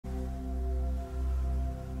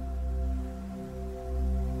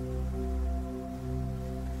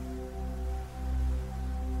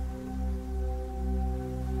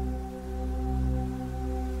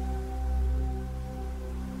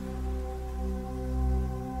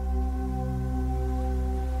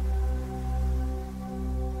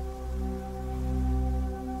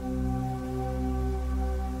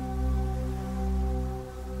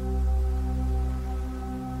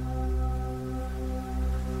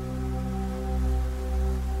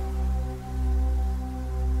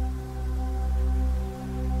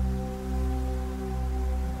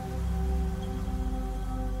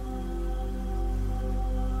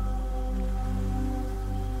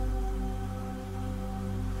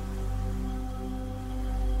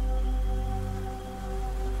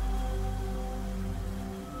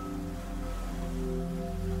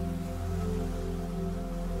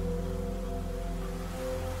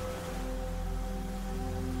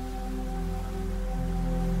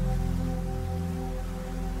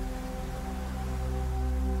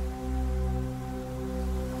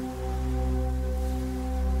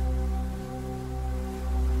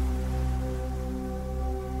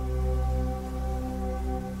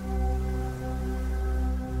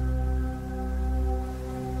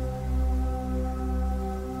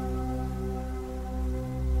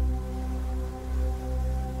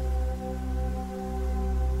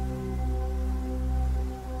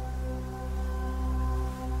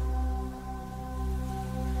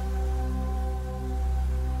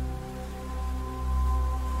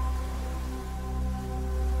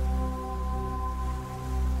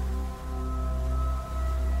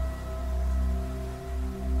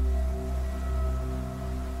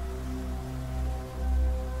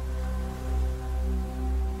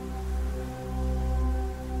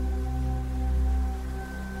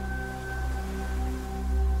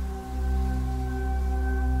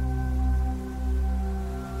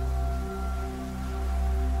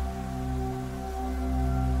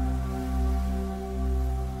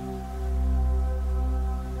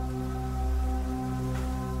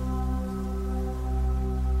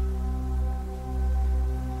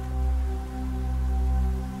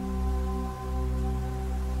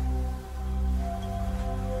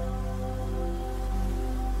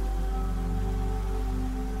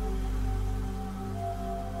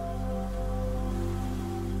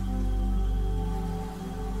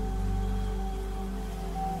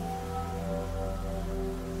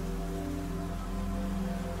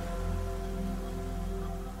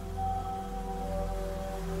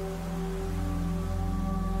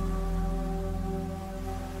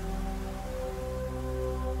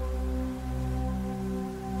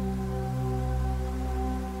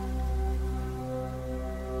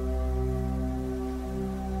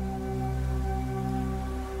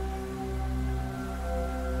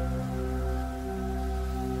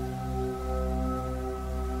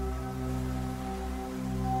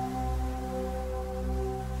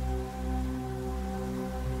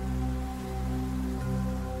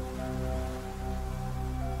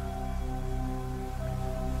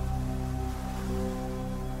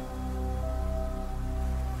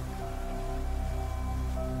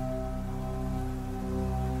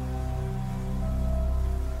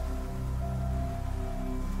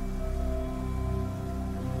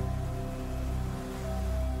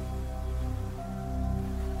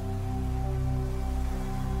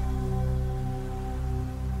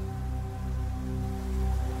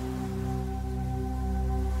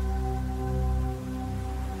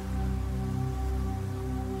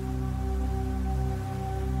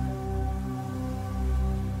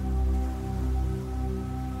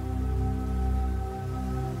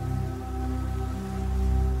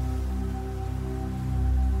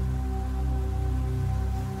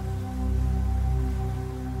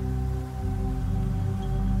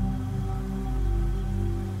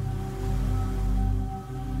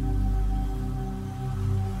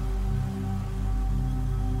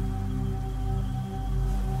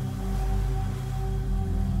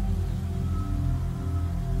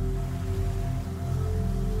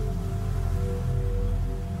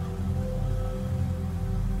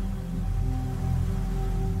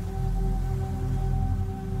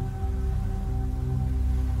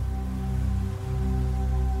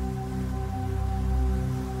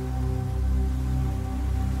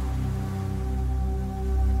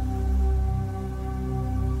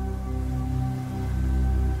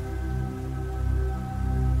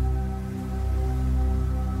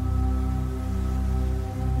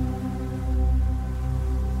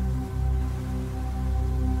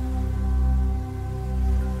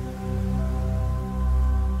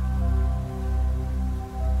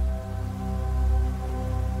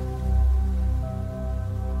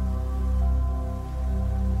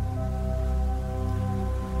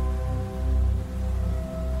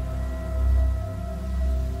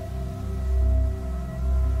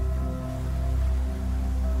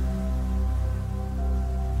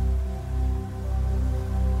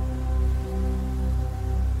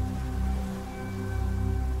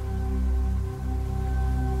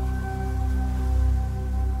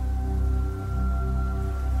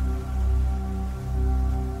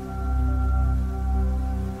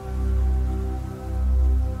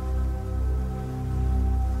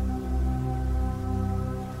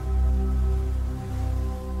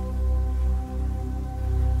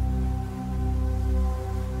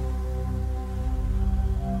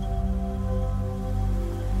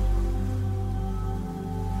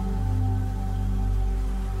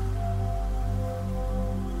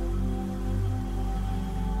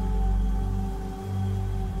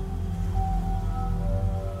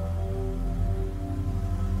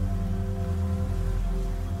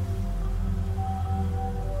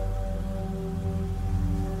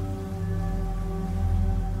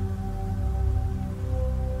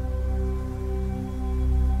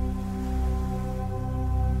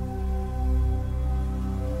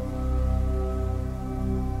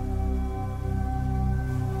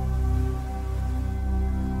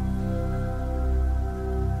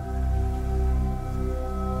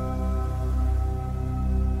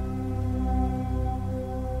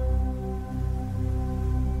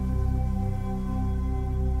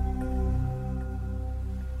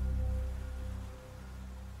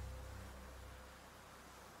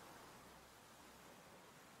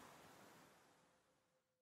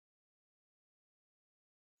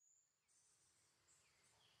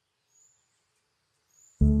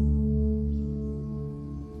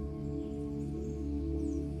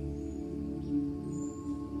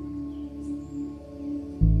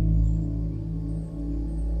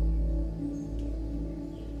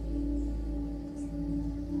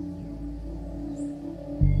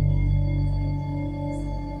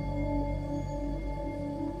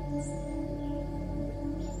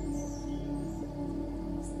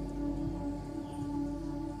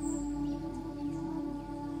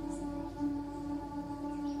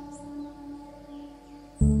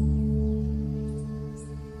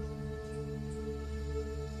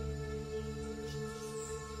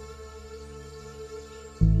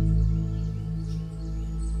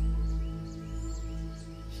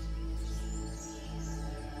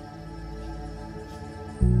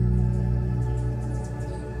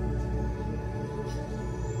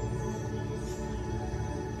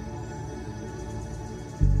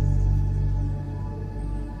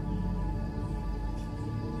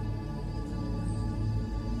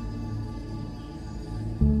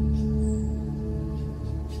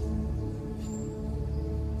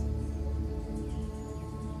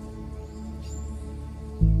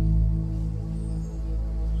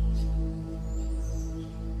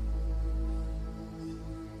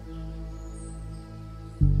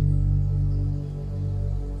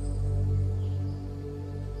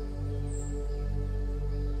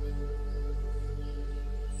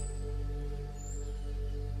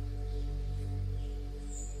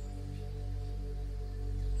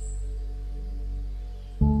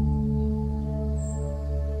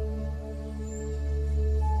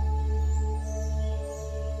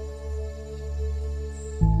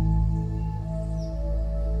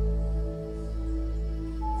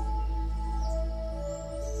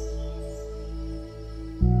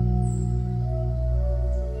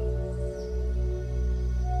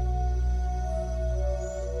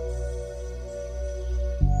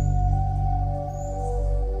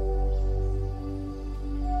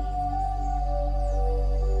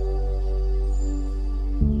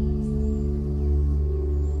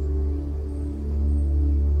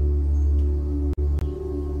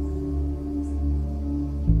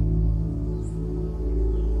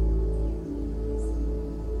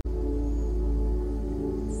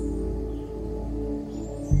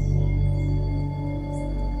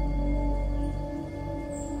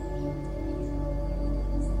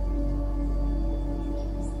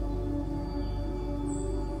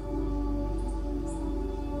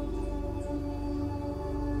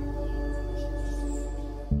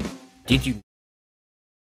Did you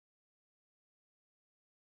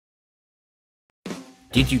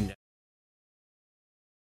know?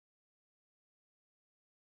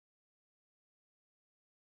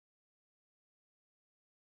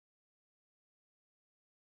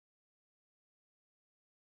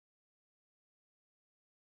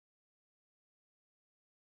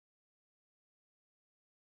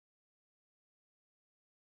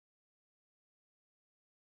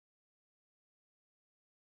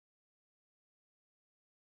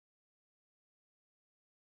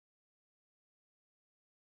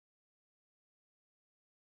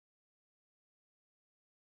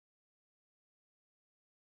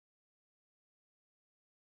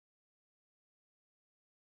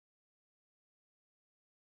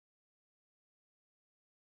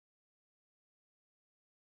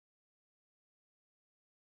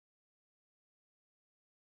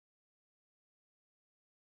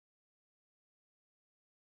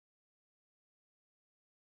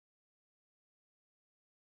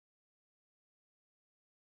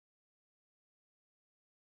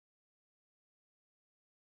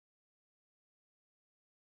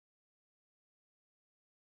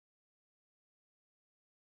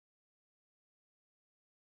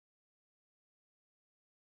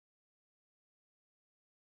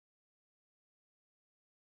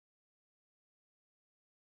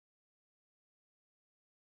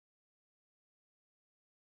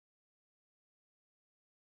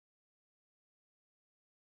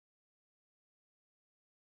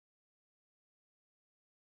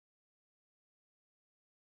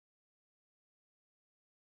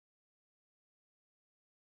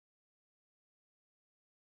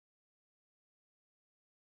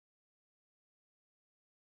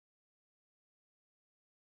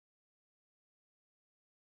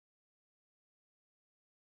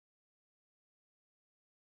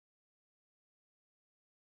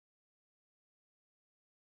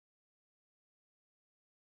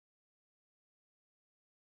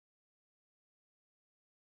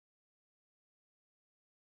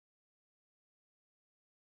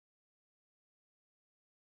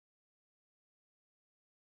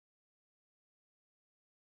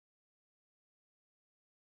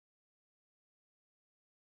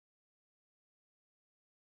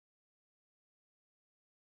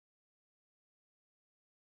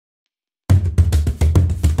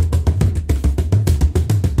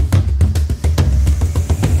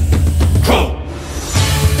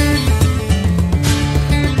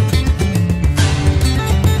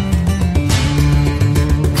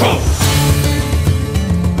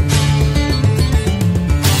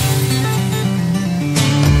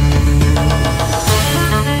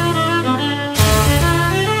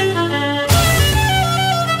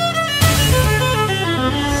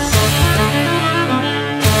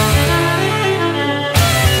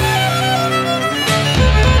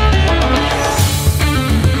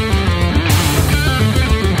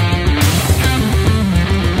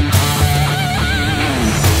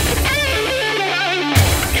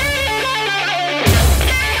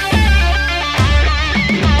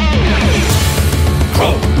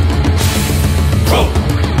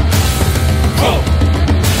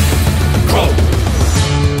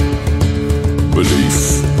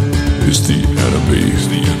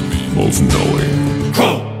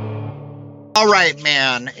 All right,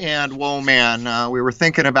 man and whoa, man. We were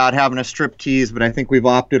thinking about having a strip tease, but I think we've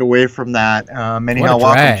opted away from that. Anyhow,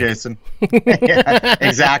 welcome, Jason. Yeah,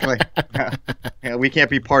 exactly. Yeah, we can't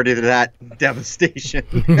be party to that devastation.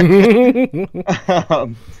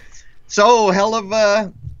 So, hell of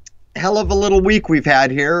a little week we've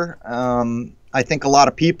had here. I think a lot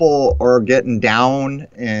of people are getting down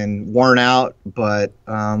and worn out, but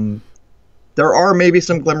there are maybe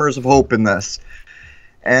some glimmers of hope in this.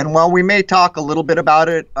 And while we may talk a little bit about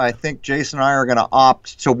it, I think Jason and I are going to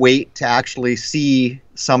opt to wait to actually see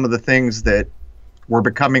some of the things that we're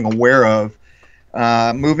becoming aware of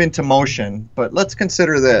move into motion. But let's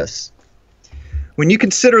consider this. When you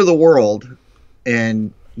consider the world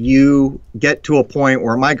and you get to a point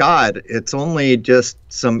where, my God, it's only just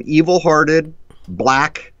some evil-hearted,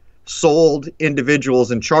 black-souled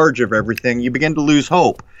individuals in charge of everything, you begin to lose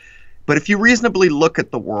hope. But if you reasonably look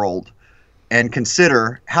at the world and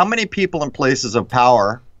consider how many people in places of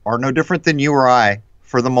power are no different than you or I,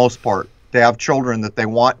 for the most part. They have children that they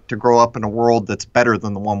want to grow up in a world that's better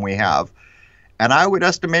than the one we have. And I would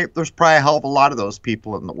estimate there's probably a hell of a lot of those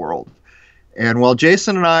people in the world. And while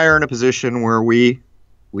Jason and I are in a position where we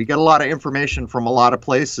get a lot of information from a lot of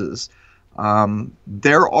places,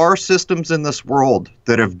 there are systems in this world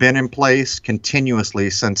that have been in place continuously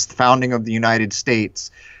since the founding of the United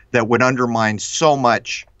States that would undermine so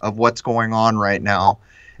much of what's going on right now.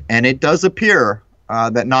 And it does appear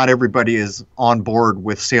that not everybody is on board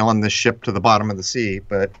with sailing this ship to the bottom of the sea.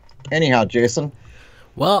 But anyhow, Jason.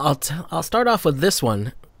 Well, I'll start off with this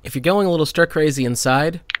one. If you're going a little stir crazy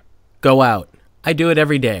inside, go out. I do it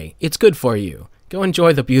every day. It's good for you. Go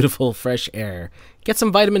enjoy the beautiful fresh air. Get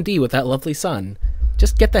some vitamin D with that lovely sun.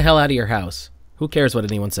 Just get the hell out of your house. Who cares what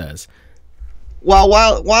anyone says? Well,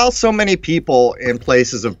 while so many people in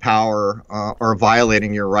places of power are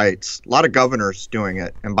violating your rights, a lot of governors doing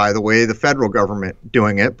it. And by the way, the federal government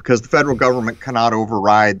doing it, because the federal government cannot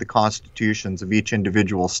override the constitutions of each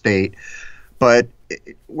individual state. But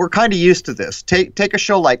we're kind of used to this. Take a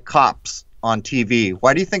show like Cops on TV.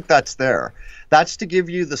 Why do you think that's there? That's to give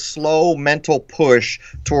you the slow mental push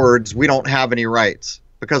towards we don't have any rights.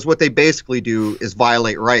 Because what they basically do is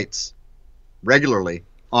violate rights regularly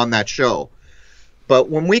on that show. But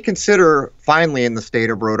when we consider finally in the state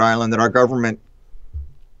of Rhode Island that our government,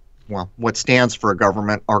 well, what stands for a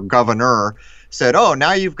government, our governor said, oh,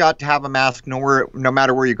 now you've got to have a mask no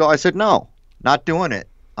matter where you go. I said, no, not doing it.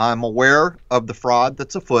 I'm aware of the fraud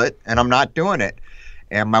that's afoot, and I'm not doing it.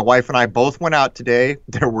 And my wife and I both went out today.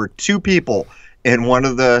 There were 2 people in one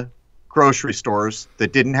of the grocery stores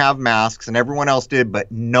that didn't have masks, and everyone else did, but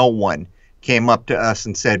no one came up to us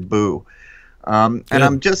and said boo. And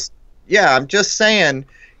I'm just saying,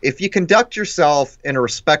 if you conduct yourself in a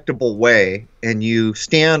respectable way and you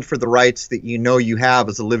stand for the rights that you know you have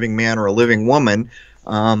as a living man or a living woman,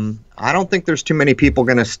 I don't think there's too many people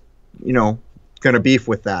going to beef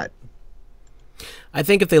with that. I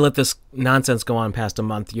think if they let this nonsense go on past a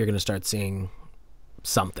month, you're going to start seeing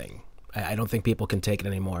something. I don't think people can take it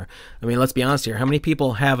anymore. I mean, let's be honest here. How many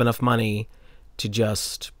people have enough money to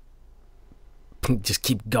just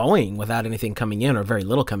keep going without anything coming in or very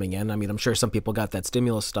little coming in? I mean, I'm sure some people got that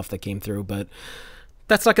stimulus stuff that came through, but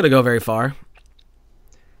that's not going to go very far.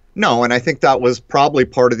 No, and I think that was probably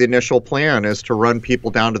part of the initial plan, is to run people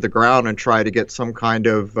down to the ground and try to get some kind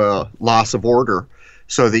of loss of order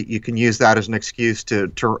so that you can use that as an excuse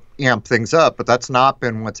to amp things up. But that's not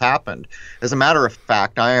been what's happened. As a matter of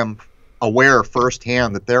fact, I am aware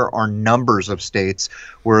firsthand that there are numbers of states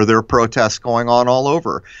where there are protests going on all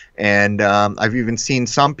over. And I've even seen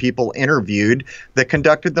some people interviewed that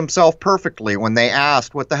conducted themselves perfectly. When they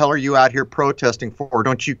asked, what the hell are you out here protesting for?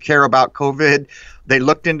 Don't you care about COVID? They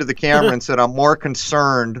looked into the camera and said, I'm more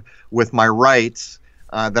concerned with my rights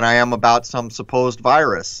than I am about some supposed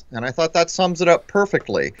virus. And I thought that sums it up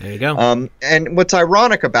perfectly. There you go. And what's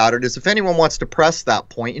ironic about it is, if anyone wants to press that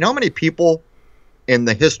point, you know how many people in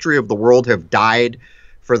the history of the world have died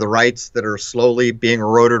for the rights that are slowly being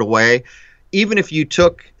eroded away? Even if you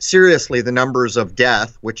took seriously the numbers of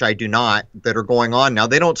death, which I do not, that are going on now,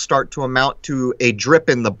 they don't start to amount to a drip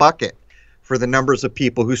in the bucket for the numbers of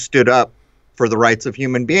people who stood up for the rights of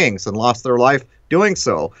human beings and lost their life doing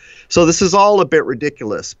so. So this is all a bit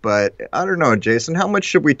ridiculous, but I don't know, Jason, how much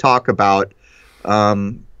should we talk about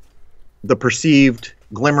the perceived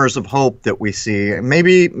glimmers of hope that we see?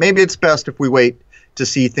 Maybe it's best if we wait to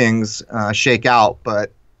see things shake out,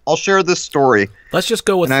 but I'll share this story. Let's just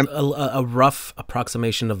go with a rough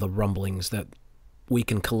approximation of the rumblings that we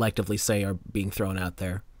can collectively say are being thrown out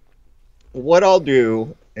there. What I'll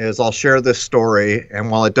do is I'll share this story, and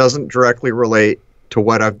while it doesn't directly relate to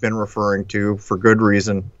what I've been referring to for good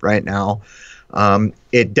reason right now,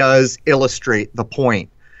 it does illustrate the point.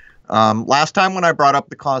 Last time when I brought up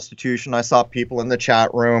the Constitution, I saw people in the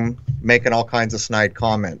chat room making all kinds of snide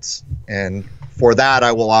comments. And for that,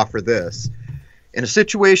 I will offer this. In a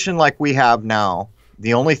situation like we have now,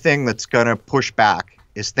 the only thing that's going to push back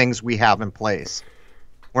is things we have in place.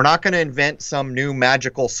 We're not going to invent some new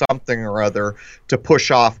magical something or other to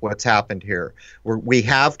push off what's happened here. We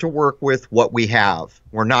have to work with what we have.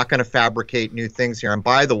 We're not going to fabricate new things here. And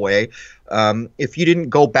by the way, if you didn't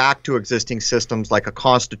go back to existing systems like a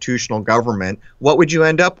constitutional government, what would you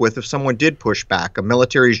end up with if someone did push back? A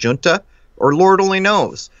military junta? Or Lord only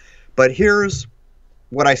knows. But here's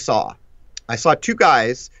what I saw. I saw 2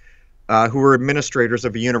 guys who were administrators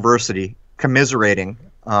of a university commiserating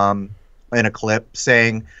in a clip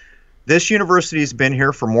saying, this university's been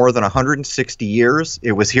here for more than 160 years.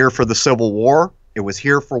 It was here for the Civil War. It was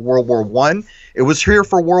here for World War I. It was here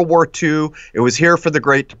for World War II. It was here for the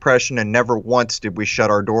Great Depression, and never once did we shut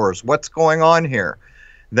our doors. What's going on here?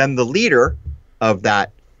 Then the leader of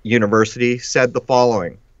that university said the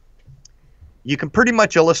following. You can pretty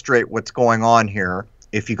much illustrate what's going on here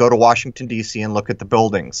if you go to Washington, D.C. and look at the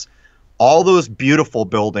buildings. All those beautiful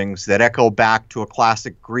buildings that echo back to a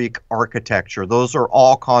classic Greek architecture, those are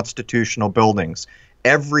all constitutional buildings.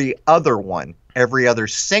 Every other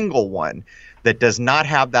single one that does not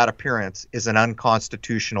have that appearance is an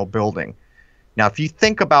unconstitutional building. Now, if you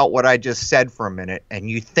think about what I just said for a minute and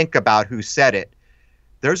you think about who said it,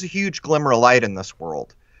 there's a huge glimmer of light in this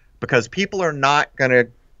world, because people are not going to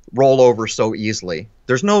roll over so easily.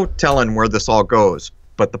 There's no telling where this all goes.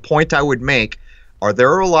 But the point I would make are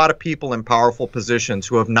there are a lot of people in powerful positions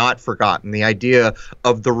who have not forgotten the idea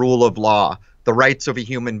of the rule of law, the rights of a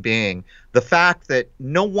human being, the fact that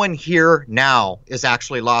no one here now is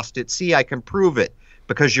actually lost at sea. I can prove it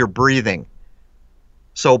because you're breathing.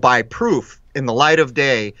 So by proof, in the light of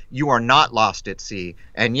day, you are not lost at sea.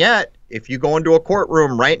 And yet, if you go into a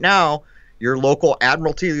courtroom right now, your local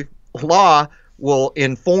admiralty law will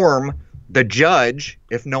inform the judge,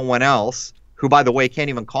 if no one else, who, by the way, can't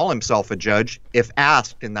even call himself a judge, if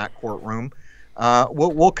asked in that courtroom,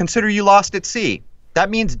 will consider you lost at sea. That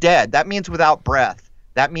means dead. That means without breath.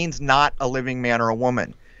 That means not a living man or a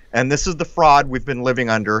woman. And this is the fraud we've been living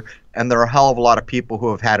under, and there are a hell of a lot of people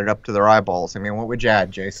who have had it up to their eyeballs. I mean, what would you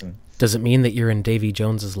add, Jason? Does it mean that you're in Davy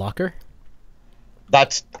Jones's locker?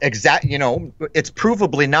 That's exact. It's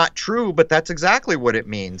provably not true, but that's exactly what it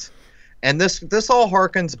means. And this all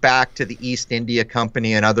harkens back to the East India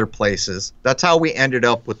Company and other places. That's how we ended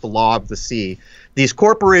up with the law of the sea. These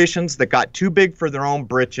corporations that got too big for their own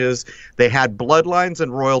britches, they had bloodlines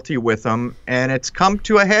and royalty with them, and it's come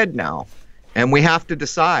to a head now. And we have to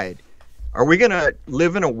decide, are we going to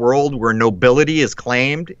live in a world where nobility is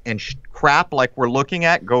claimed and crap like we're looking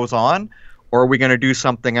at goes on, or are we going to do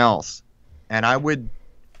something else? And I would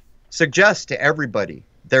suggest to everybody,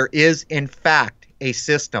 there is, in fact, a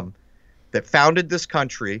system that founded this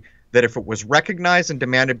country that if it was recognized and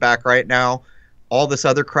demanded back right now, all this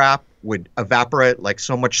other crap would evaporate like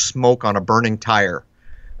so much smoke on a burning tire.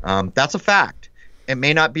 That's a fact. It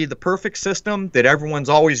may not be the perfect system that everyone's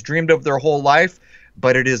always dreamed of their whole life,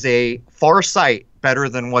 but it is a far sight better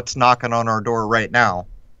than what's knocking on our door right now.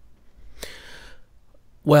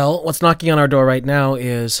 Well, what's knocking on our door right now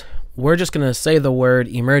is we're just going to say the word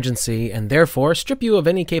emergency and therefore strip you of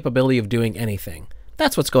any capability of doing anything.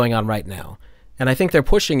 That's what's going on right now. And I think they're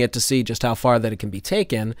pushing it to see just how far that it can be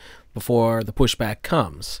taken before the pushback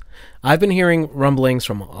comes. I've been hearing rumblings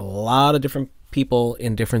from a lot of different people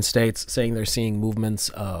in different states saying they're seeing movements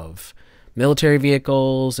of military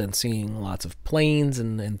vehicles and seeing lots of planes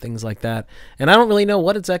and things like that. And I don't really know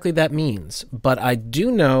what exactly that means, but I do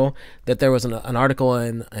know that there was an article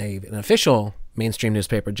in an official mainstream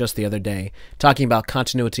newspaper just the other day talking about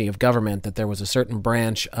continuity of government, that there was a certain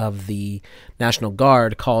branch of the National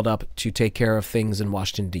Guard called up to take care of things in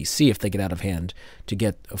Washington, D.C. if they get out of hand, to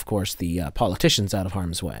get, of course, the politicians out of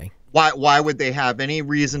harm's way. Why would they have any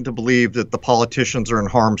reason to believe that the politicians are in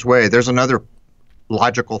harm's way? There's another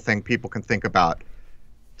logical thing people can think about.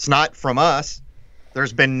 It's not from us.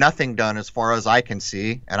 There's been nothing done as far as I can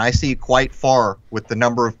see, and I see quite far with the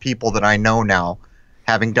number of people that I know now,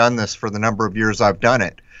 having done this for the number of years I've done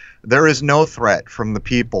it. There is no threat from the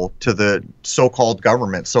people to the so-called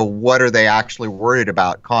government. So what are they actually worried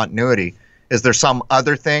about? Continuity. Is there some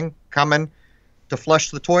other thing coming to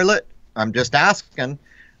flush the toilet? I'm just asking.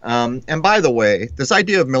 And by the way, this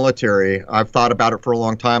idea of military, I've thought about it for a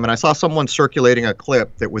long time, and I saw someone circulating a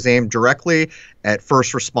clip that was aimed directly at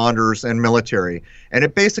first responders and military. And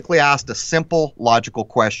it basically asked a simple, logical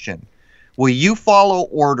question. Will you follow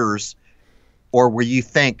orders, or will you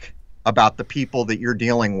think about the people that you're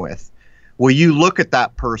dealing with? Will you look at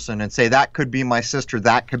that person and say, that could be my sister,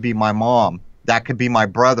 that could be my mom, that could be my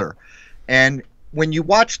brother? And when you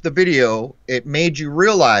watch the video, it made you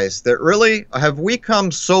realize that really, have we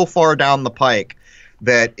come so far down the pike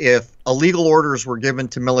that if illegal orders were given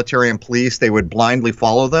to military and police, they would blindly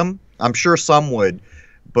follow them? I'm sure some would.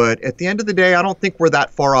 But at the end of the day, I don't think we're that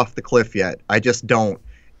far off the cliff yet. I just don't.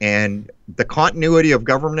 And the continuity of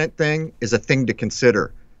government thing is a thing to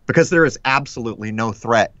consider, because there is absolutely no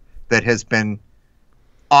threat that has been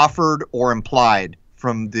offered or implied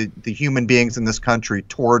from the human beings in this country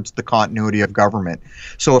towards the continuity of government.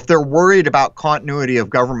 So if they're worried about continuity of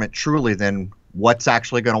government truly, then what's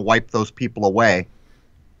actually going to wipe those people away?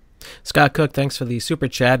 Scott Cook, thanks for the super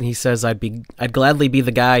chat. And he says, I'd gladly be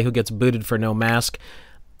the guy who gets booted for no mask.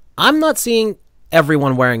 I'm not seeing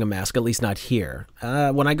everyone wearing a mask, at least not here.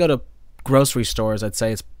 When I go to grocery stores, I'd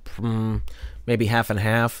say it's maybe half and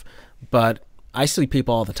half, but I see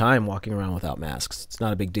people all the time walking around without masks. It's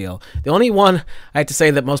not a big deal. The only one I have to say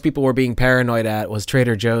that most people were being paranoid at was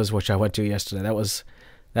Trader Joe's, which I went to yesterday. That was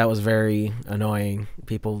very annoying.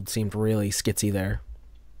 People seemed really skitsy there.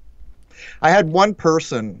 I had one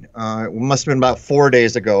person, it must have been about 4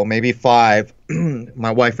 days ago, maybe 5.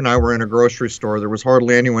 My wife and I were in a grocery store. There was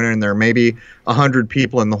hardly anyone in there, maybe 100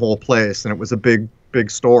 people in the whole place, and it was a big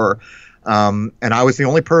store. And I was the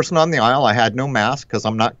only person on the aisle. I had no mask because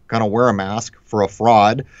I'm not going to wear a mask for a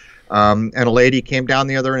fraud. And a lady came down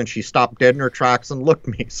the other end and she stopped dead in her tracks and looked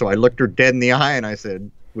at me. So I looked her dead in the eye and I said,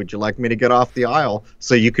 would you like me to get off the aisle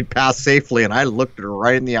so you could pass safely? And I looked at her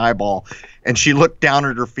right in the eyeball and she looked down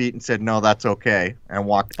at her feet and said, no, that's okay, and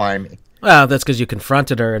walked by me. Well, that's because you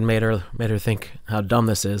confronted her and made her think how dumb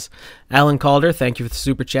this is. Alan Calder, thank you for the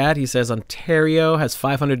super chat. He says Ontario has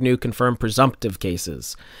 500 new confirmed presumptive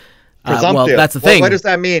cases. Presumptive. Well, that's the thing. What does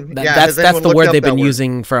that mean? That's the word they've been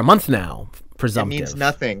using for a month now. Presumptive. It means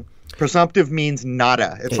nothing. Presumptive means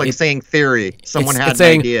nada. It's like saying theory. Someone had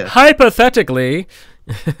an idea. Hypothetically.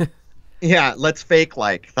 Yeah, let's fake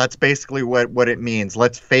like. That's basically what it means.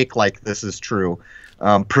 Let's fake like this is true.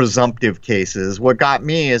 Presumptive cases. What got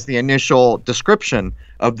me is the initial description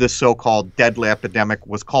of this so-called deadly epidemic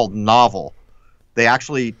was called novel. They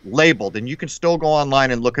actually labeled, and you can still go online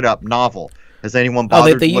and look it up, novel. Has anyone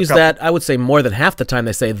bothered? They use that, I would say, more than half the time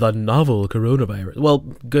they say the novel coronavirus. Well,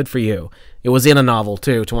 good for you. It was in a novel,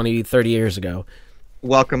 too, 20, 30 years ago.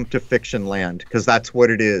 Welcome to fiction land, because that's what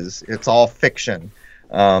it is. It's all fiction.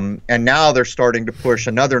 And now they're starting to push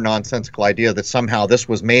another nonsensical idea that somehow this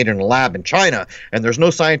was made in a lab in China, and there's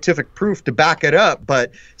no scientific proof to back it up.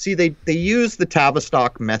 But, see, they use the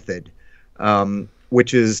Tavistock method,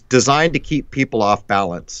 which is designed to keep people off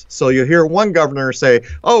balance. So you hear one governor say,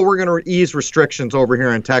 oh, we're going to ease restrictions over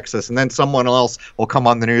here in Texas. And then someone else will come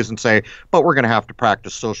on the news and say, but we're going to have to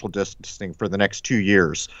practice social distancing for the next 2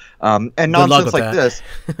 years. And nonsense like this.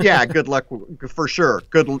 Yeah, good luck for sure.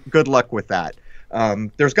 Good luck with that.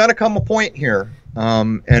 There's got to come a point here.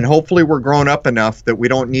 And hopefully we're grown up enough that we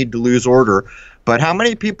don't need to lose order. But how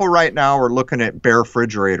many people right now are looking at bare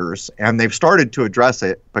refrigerators? And they've started to address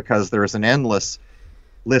it because there's an endless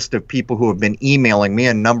list of people who have been emailing me,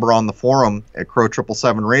 a number on the forum at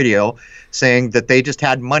CRROW777 Radio, saying that they just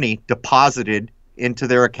had money deposited into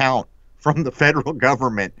their account from the federal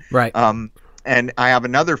government. Right. And I have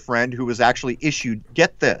another friend who was actually issued,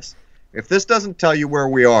 get this, if this doesn't tell you where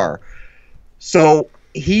we are. So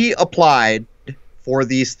he applied for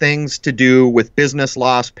these things to do with business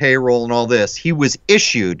loss, payroll, and all this. He was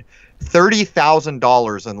issued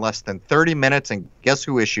 $30,000 in less than 30 minutes, and guess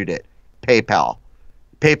who issued it? PayPal.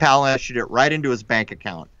 PayPal issued it right into his bank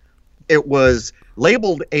account. It was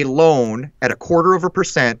labeled a loan at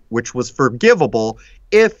 0.25%, which was forgivable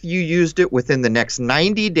if you used it within the next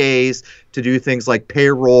 90 days to do things like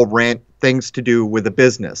payroll, rent, things to do with a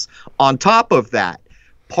business. On top of that,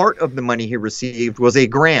 part of the money he received was a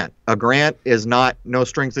grant. A grant is not no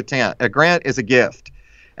strings attached. A grant is a gift.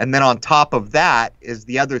 And then on top of that is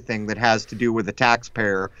the other thing that has to do with the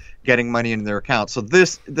taxpayer getting money into their account. So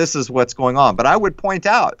this is what's going on. But I would point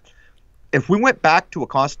out, if we went back to a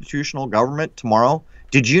constitutional government tomorrow,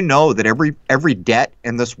 did you know that every debt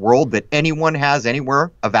in this world that anyone has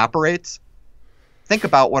anywhere evaporates? Think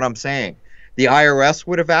about what I'm saying. The IRS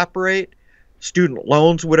would evaporate. Student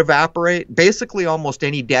loans would evaporate. Basically, almost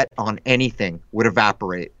any debt on anything would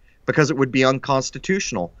evaporate because it would be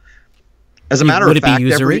unconstitutional. As a matter of fact, would it be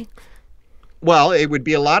usury? Well, it would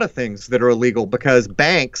be a lot of things that are illegal because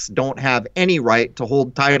banks don't have any right to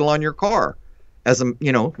hold title on your car.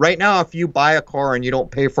 Right now, if you buy a car and you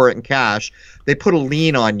don't pay for it in cash, they put a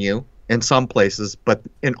lien on you in some places, but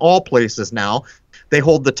in all places now, they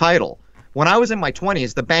hold the title. When I was in my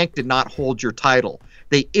 20s, the bank did not hold your title.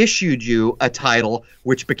 They issued you a title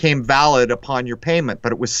which became valid upon your payment,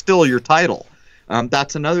 but it was still your title.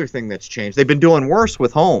 That's another thing that's changed. They've been doing worse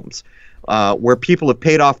with homes. Where people have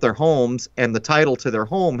paid off their homes and the title to their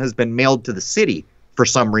home has been mailed to the city for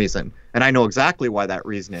some reason. And I know exactly why that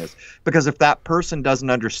reason is. Because if that person doesn't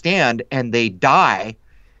understand and they die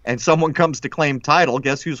and someone comes to claim title,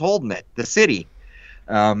 guess who's holding it? The city.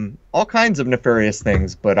 All kinds of nefarious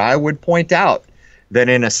things. But I would point out that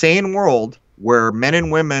in a sane world where men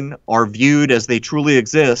and women are viewed as they truly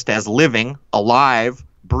exist, as living, alive,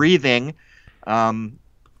 breathing,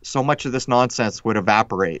 so much of this nonsense would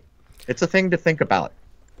evaporate. It's a thing to think about.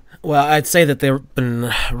 Well, I'd say that they've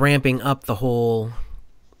been ramping up the whole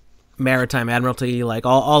maritime admiralty, like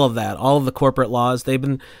all of that, all of the corporate laws. They've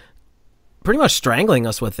been pretty much strangling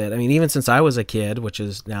us with it. I mean, even since I was a kid, which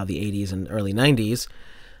is now the 80s and early 90s,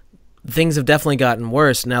 things have definitely gotten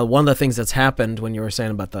worse. Now, one of the things that's happened when you were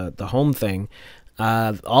saying about the home thing,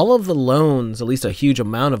 all of the loans, at least a huge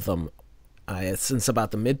amount of them, since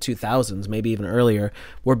about the mid-2000s, maybe even earlier,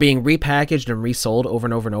 were being repackaged and resold over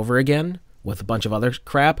and over and over again with a bunch of other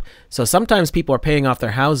crap. So sometimes people are paying off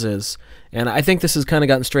their houses, and I think this has kind of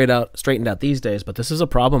gotten straightened out these days, but this is a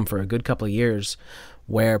problem for a good couple of years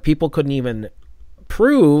where people couldn't even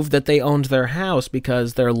prove that they owned their house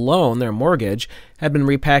because their loan, their mortgage, had been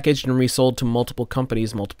repackaged and resold to multiple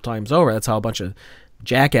companies multiple times over. That's how a bunch of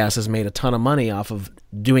jackasses made a ton of money off of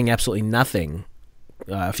doing absolutely nothing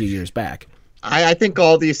a few years back. I think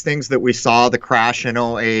all these things that we saw, the crash in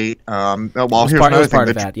 '08, well, it was part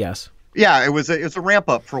of that, yes. Yeah, it was a ramp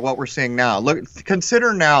up for what we're seeing now.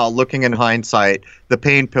 Consider now, looking in hindsight, the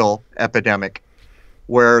pain pill epidemic,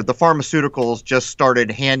 where the pharmaceuticals just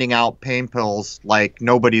started handing out pain pills like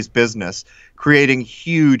nobody's business, creating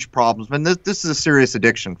huge problems. And this is a serious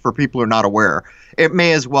addiction for people who are not aware. It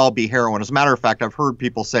may as well be heroin. As a matter of fact, I've heard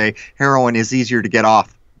people say heroin is easier to get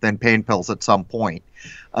off than pain pills at some point.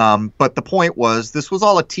 But the point was, this was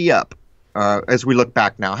all a tee-up. As we look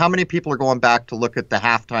back now, how many people are going back to look at the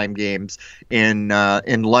halftime games in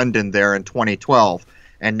London there in 2012,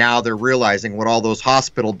 and now they're realizing what all those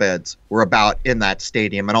hospital beds were about in that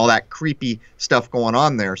stadium and all that creepy stuff going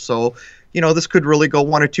on there. So, this could really go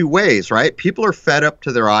one of two ways, right? People are fed up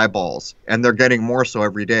to their eyeballs, and they're getting more so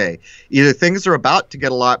every day. Either things are about to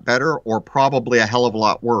get a lot better or probably a hell of a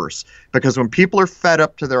lot worse. Because when people are fed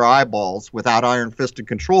up to their eyeballs without iron-fisted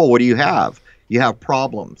control, what do you have? You have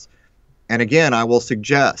problems. And again, I will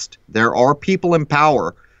suggest there are people in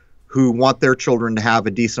power who want their children to have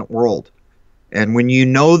a decent world. And when you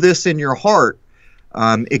know this in your heart,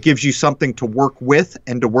 it gives you something to work with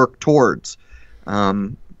and to work towards.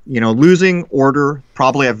 Losing order,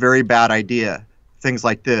 probably a very bad idea. Things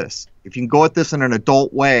like this. If you can go at this in an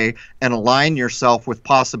adult way and align yourself with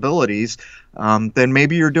possibilities, then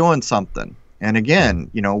maybe you're doing something. And again,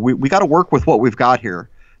 we got to work with what we've got here.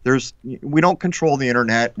 We don't control the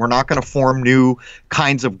internet. We're not going to form new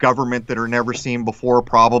kinds of government that are never seen before,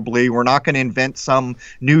 probably. We're not going to invent some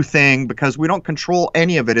new thing because we don't control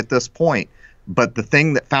any of it at this point. But the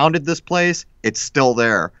thing that founded this place, it's still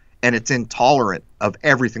there. And it's intolerant of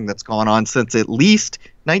everything that's gone on since at least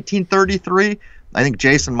 1933. I think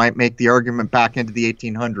Jason might make the argument back into the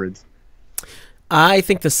 1800s. I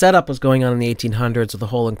think the setup was going on in the 1800s with the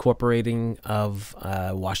whole incorporating of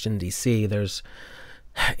Washington, D.C.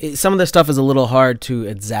 Some of this stuff is a little hard to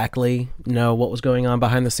exactly know what was going on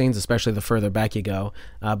behind the scenes, especially the further back you go.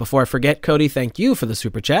 Before I forget, Cody, thank you for the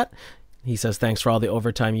super chat. He says, thanks for all the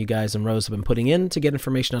overtime you guys and Rose have been putting in to get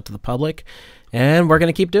information out to the public. And we're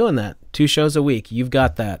going to keep doing that. 2 shows a week. You've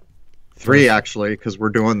got that. 3, actually, because we're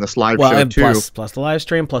doing this live show, too. Plus the live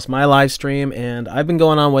stream, plus my live stream. And I've been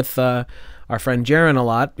going on with our friend Jaron a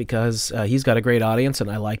lot because he's got a great audience,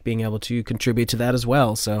 and I like being able to contribute to that as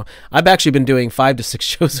well. So I've actually been doing 5 to 6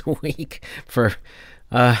 shows a week for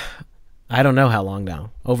I don't know how long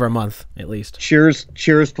now, over a month at least. Cheers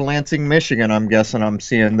to Lansing, Michigan. I'm guessing I'm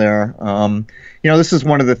seeing there. This is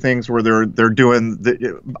one of the things where they're doing.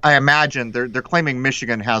 I imagine they're claiming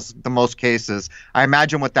Michigan has the most cases. I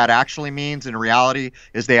imagine what that actually means in reality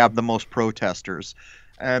is they have the most protesters.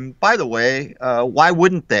 And by the way, why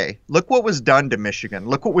wouldn't they? Look what was done to Michigan.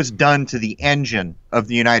 Look what was done to the engine of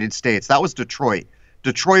the United States. That was Detroit.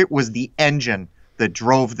 Detroit was the engine that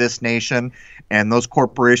drove this nation, and those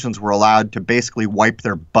corporations were allowed to basically wipe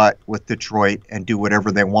their butt with Detroit and do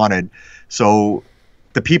whatever they wanted. So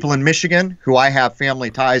the people in Michigan, who I have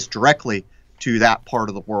family ties directly to that part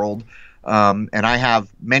of the world, and I have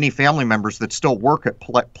many family members that still work at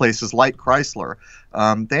places like Chrysler,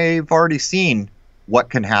 they've already seen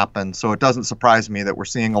what can happen. So it doesn't surprise me that we're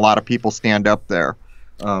seeing a lot of people stand up there.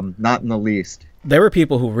 Not in the least. There were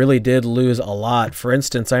people who really did lose a lot. For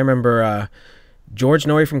instance, I remember George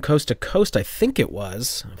Norrie from Coast to Coast, I think it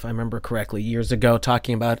was, if I remember correctly, years ago,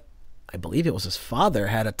 talking about, I believe it was his father,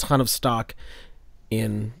 had a ton of stock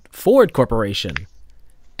in Ford Corporation.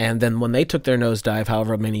 And then when they took their nosedive,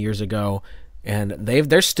 however many years ago, and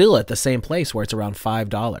they're still at the same place where it's around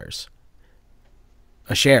 $5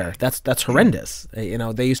 a share. That's horrendous.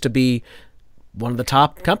 They used to be one of the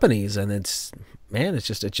top companies, and it's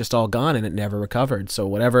just all gone, and it never recovered. So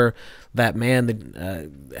whatever that man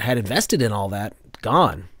that had invested in all that,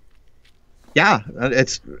 gone. Yeah,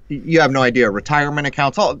 you have no idea. Retirement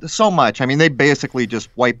accounts, so much. I mean, they basically just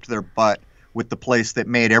wiped their butt with the place that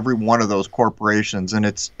made every one of those corporations, and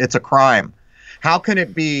it's a crime. How can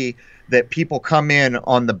it be that people come in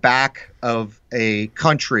on the back of a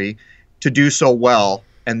country to do so well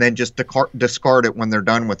and then just discard it when they're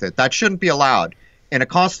done with it? That shouldn't be allowed. In a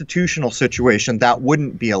constitutional situation, that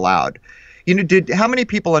wouldn't be allowed. How many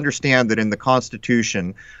people understand that in the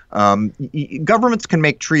Constitution, governments can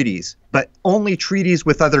make treaties, but only treaties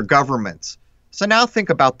with other governments? So now think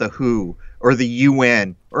about the WHO or the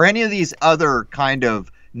UN or any of these other kind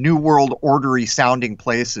of New World Order-y sounding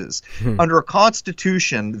places. Under a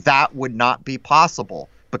constitution, that would not be possible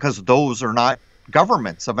because those are not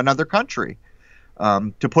governments of another country.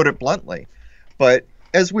 to put it bluntly. But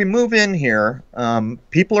as we move in here,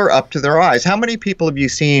 people are up to their eyes. How many people have you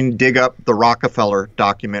seen dig up the Rockefeller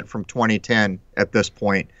document from 2010 at this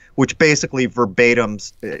point, which basically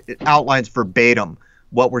it outlines verbatim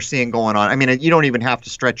what we're seeing going on? I mean, you don't even have to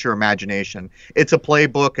stretch your imagination. It's a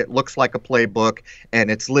playbook. It looks like a playbook,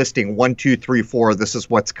 and it's listing 1, 2, 3, 4. This is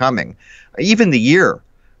what's coming. Even the year.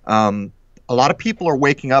 A lot of people are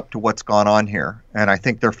waking up to what's gone on here, and I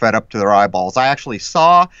think they're fed up to their eyeballs. I actually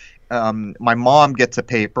saw my mom gets a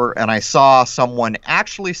paper, and I saw someone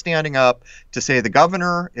actually standing up to say the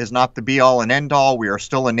governor is not the be-all and end-all. We are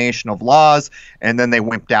still a nation of laws. And then they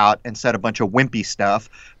wimped out and said a bunch of wimpy stuff.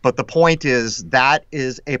 But the point is that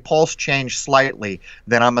is a pulse change slightly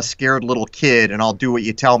that I'm a scared little kid, and I'll do what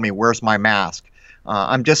you tell me. Where's my mask?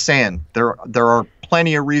 I'm just saying there are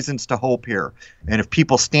plenty of reasons to hope here. And if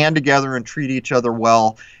people stand together and treat each other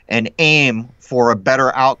well and aim for a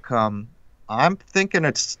better outcome, I'm thinking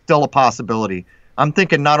it's still a possibility. I'm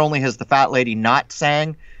thinking not only has the fat lady not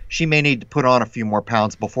sang, she may need to put on a few more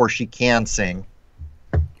pounds before she can sing.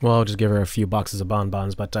 Well, I'll just give her a few boxes of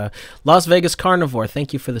bonbons. But Las Vegas Carnivore,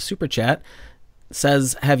 thank you for the super chat,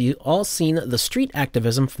 says, have you all seen the street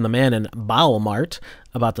activism from the man in Bowel Mart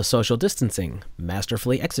about the social distancing?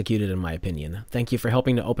 Masterfully executed, in my opinion. Thank you for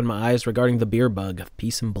helping to open my eyes regarding the beer bug.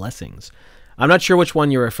 Peace and blessings. I'm not sure which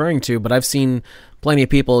one you're referring to, but I've seen plenty of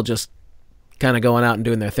people just kind of going out and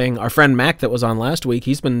doing their thing. Our friend Mac that was on last week,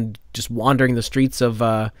 he's been just wandering the streets of,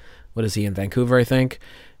 what is he, in Vancouver, I think,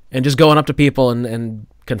 and just going up to people and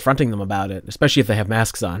confronting them about it, especially if they have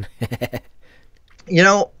masks on. You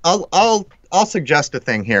know, I'll suggest a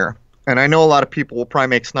thing here, and I know a lot of people will probably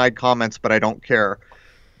make snide comments, but I don't care.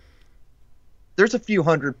 There's a few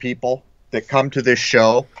hundred people that come to this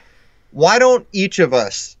show. Why don't each of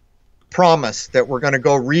us promise that we're going to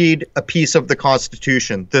go read a piece of the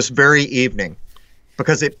Constitution this very evening,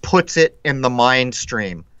 because it puts it in the mind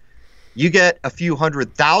stream. You get a few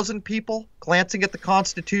 100,000 people glancing at the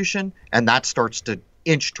Constitution, and that starts to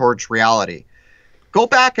inch towards reality. Go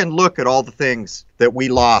back and look at all the things that we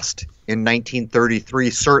lost in 1933,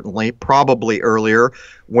 certainly, probably earlier,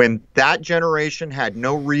 when that generation had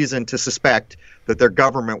no reason to suspect that their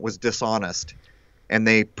government was dishonest. And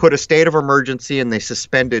they put a state of emergency and they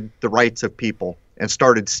suspended the rights of people and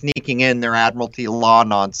started sneaking in their admiralty law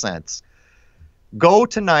nonsense. Go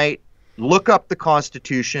tonight, look up the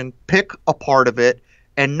Constitution, pick a part of it,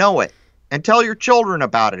 and know it. And tell your children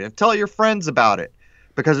about it and tell your friends about it.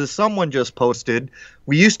 Because as someone just posted,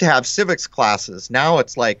 we used to have civics classes. Now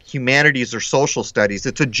it's like humanities or social studies.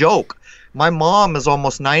 It's a joke. My mom is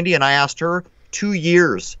almost 90, and I asked her 2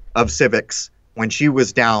 years of civics when she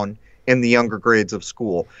was down in the younger grades of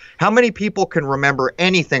school. How many people can remember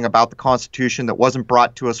anything about the Constitution that wasn't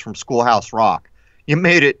brought to us from Schoolhouse Rock? You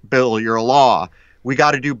made it, Bill. You're a law. We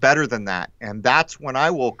got to do better than that. And that's when I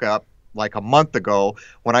woke up like a month ago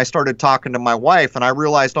when I started talking to my wife, and I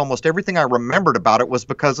realized almost everything I remembered about it was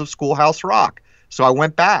because of Schoolhouse Rock. So I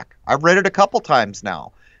went back. I've read it a couple times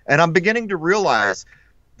now, and I'm beginning to realize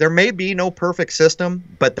there may be no perfect system,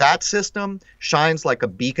 but that system shines like a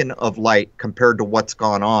beacon of light compared to what's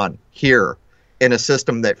gone on here in a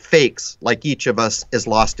system that fakes like each of us is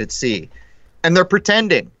lost at sea. And they're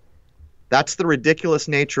pretending. That's the ridiculous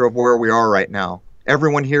nature of where we are right now.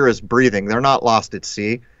 Everyone here is breathing. They're not lost at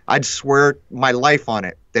sea. I'd swear my life on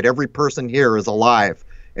it that every person here is alive.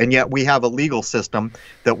 And yet we have a legal system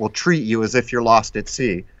that will treat you as if you're lost at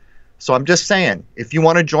sea. So I'm just saying, if you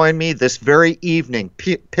want to join me this very evening,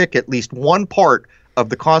 pick at least one part of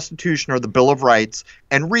the Constitution or the Bill of Rights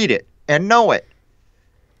and read it and know it.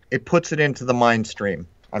 It puts it into the mind stream.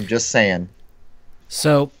 I'm just saying.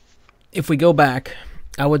 So if we go back,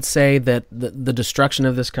 I would say that the destruction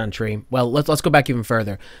of this country, well, let's go back even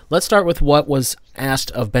further. Let's start with what was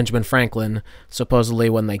asked of Benjamin Franklin, supposedly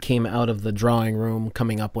when they came out of the drawing room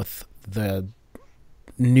coming up with the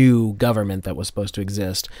new government that was supposed to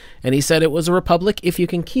exist. And he said it was a republic if you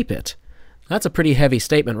can keep it. That's a pretty heavy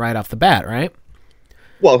statement right off the bat, right?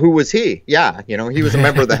 Well, who was he? Yeah, you know, he was a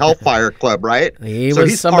member of the Hellfire Club, right? He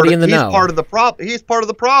was somebody in the know. He's part of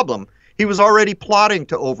the problem. He was already plotting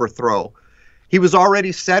to overthrow. He was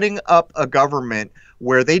already setting up a government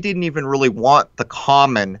where they didn't even really want the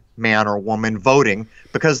common man or woman voting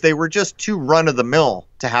because they were just too run-of-the-mill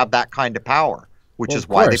to have that kind of power, which is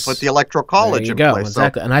why they put the Electoral College in place.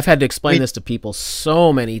 Exactly. And I've had to explain this to people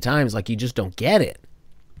so many times, like you just don't get it.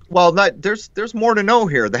 Well, there's more to know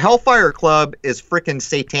here. The Hellfire Club is frickin'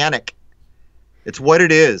 satanic. It's what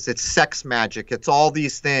it is. It's sex magic. It's all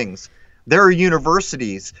these things. There are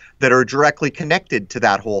universities that are directly connected to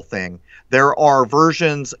that whole thing. There are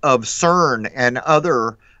versions of CERN and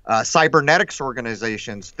other cybernetics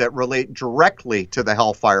organizations that relate directly to the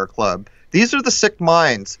Hellfire Club. These are the sick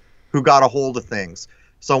minds who got a hold of things.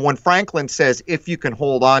 So when Franklin says, if you can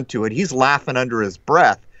hold on to it, he's laughing under his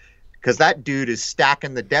breath because that dude is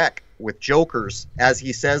stacking the deck with jokers as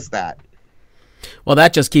he says that. Well,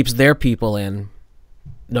 that just keeps their people in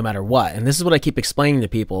no matter what. And this is what I keep explaining to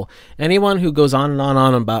people. Anyone who goes on and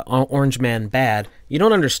on about Orange Man bad, you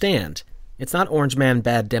don't understand. It's not Orange Man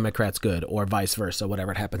bad, Democrats good, or vice versa,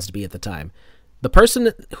 whatever it happens to be at the time. The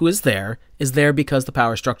person who is there because the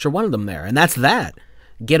power structure wanted them there. And that's that.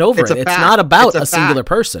 Get over it. It's not about a singular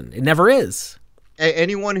person. It never is.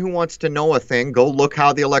 Anyone who wants to know a thing, go look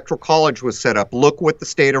how the Electoral College was set up. Look what the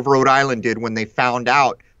state of Rhode Island did when they found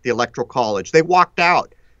out the Electoral College. They walked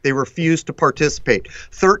out. They refused to participate.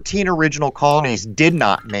 13 original colonies did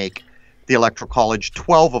not make the Electoral College.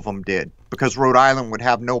 12 of them did because Rhode Island would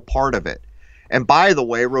have no part of it. And by the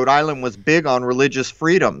way, Rhode Island was big on religious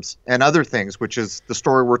freedoms and other things, which is the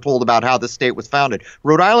story we're told about how the state was founded.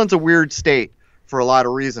 Rhode Island's a weird state for a lot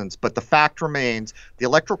of reasons, but the fact remains the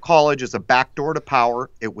Electoral College is a backdoor to power.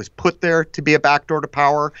 It was put there to be a backdoor to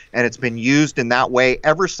power, and it's been used in that way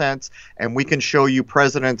ever since. And we can show you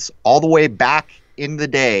presidents all the way back in the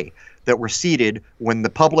day that were seated when the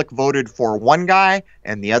public voted for one guy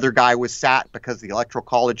and the other guy was sat because the Electoral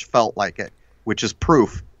College felt like it, which is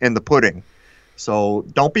proof in the pudding. So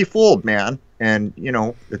don't be fooled, man. And, you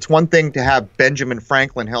know, it's one thing to have Benjamin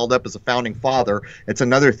Franklin held up as a founding father. It's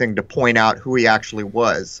another thing to point out who he actually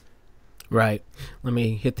was. Right. Let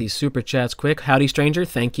me hit these super chats quick. Howdy, stranger.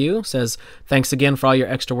 Thank you. Says, thanks again for all your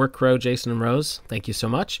extra work, Crow, Jason, and Rose. Thank you so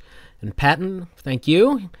much. And Patton, thank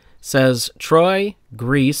you. Says, Troy,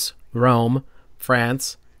 Greece, Rome,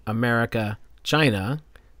 France, America, China,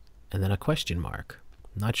 and then a question mark.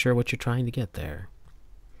 Not sure what you're trying to get there.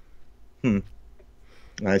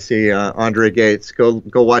 I see Andre Gates. Go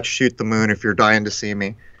watch Shoot the Moon if you're dying to see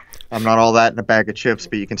me. I'm not all that in a bag of chips,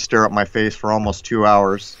 but you can stare at my face for almost 2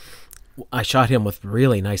 hours. I shot him with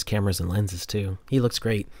really nice cameras and lenses, too. He looks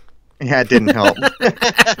great. Yeah, it didn't help.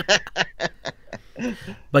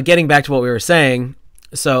 But getting back to what we were saying,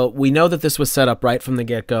 so we know that this was set up right from the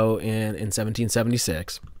get-go in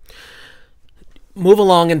 1776. Move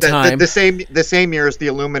along in time. The same year as the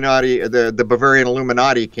Illuminati, the Bavarian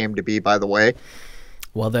Illuminati came to be, by the way.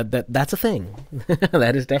 Well, that's a thing.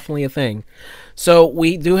 That is definitely a thing. So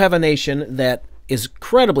we do have a nation that is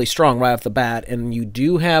incredibly strong right off the bat, and you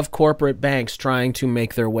do have corporate banks trying to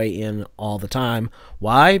make their way in all the time.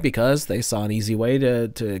 Why? Because they saw an easy way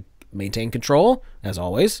to maintain control, as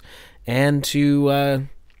always, and to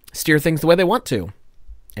steer things the way they want to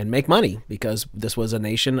and make money, because this was a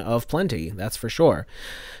nation of plenty, that's for sure.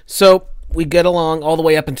 So we get along all the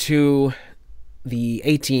way up into the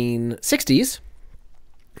 1860s,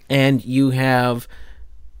 and you have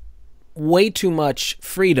way too much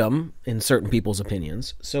freedom in certain people's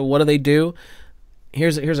opinions. So what do?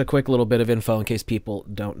 Here's a quick little bit of info in case people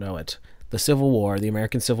don't know it. The Civil War, the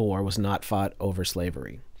American Civil War, was not fought over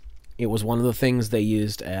slavery. It was one of the things they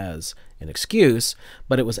used as an excuse,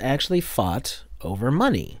 but it was actually fought over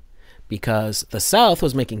money because the South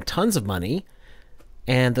was making tons of money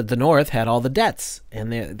and the North had all the debts,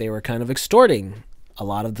 and they were kind of extorting a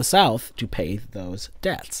lot of the South to pay those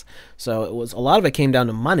debts. So a lot of it came down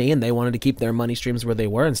to money, and they wanted to keep their money streams where they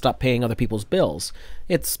were and stop paying other people's bills.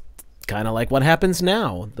 It's kind of like what happens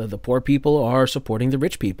now. The poor people are supporting the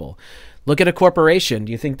rich people. Look at a corporation.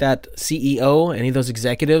 Do you think that CEO, any of those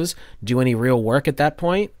executives, do any real work at that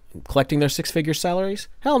point, collecting their six-figure salaries?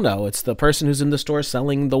 Hell no. It's the person who's in the store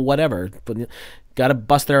selling the whatever. Got to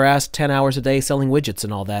bust their ass 10 hours a day selling widgets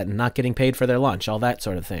and all that and not getting paid for their lunch, all that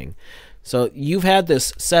sort of thing. So you've had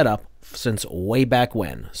this set up since way back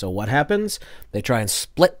when. So what happens? They try and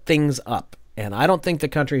split things up. And I don't think the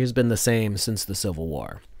country has been the same since the Civil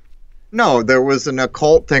War. No, there was an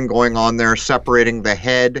occult thing going on there separating the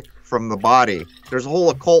head from the body. There's a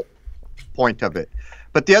whole occult point of it.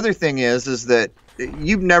 But the other thing is that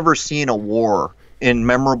you've never seen a war in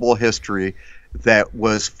memorable history that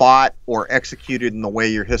was fought or executed in the way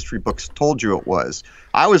your history books told you it was.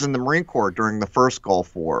 I was in the Marine Corps during the first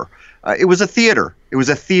Gulf War. It was a theater. It was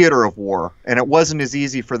a theater of war, and it wasn't as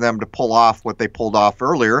easy for them to pull off what they pulled off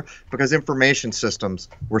earlier because information systems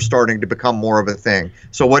were starting to become more of a thing.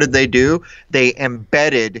 So what did they do? They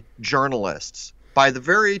embedded journalists. By the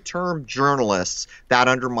very term journalists, that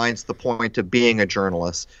undermines the point of being a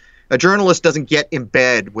journalist. A journalist doesn't get in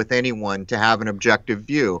bed with anyone to have an objective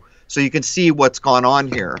view. So you can see what's gone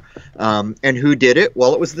on here. And who did it?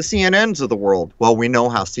 Well, it was the CNNs of the world. Well, we know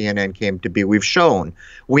how CNN came to be. We've shown.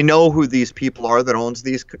 We know who these people are that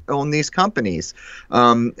own these companies.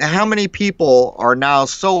 How many people are now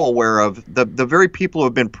so aware of the very people who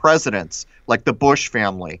have been presidents, like the Bush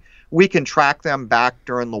family? We can track them back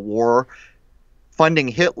during the war, funding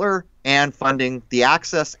Hitler and funding the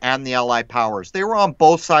Axis and the Allied powers. They were on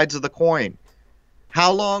both sides of the coin.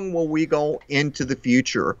 How long will we go into the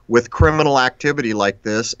future with criminal activity like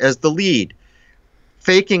this as the lead?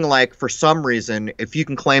 Faking like, for some reason, if you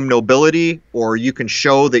can claim nobility or you can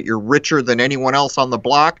show that you're richer than anyone else on the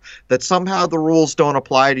block, that somehow the rules don't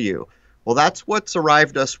apply to you. Well, that's what's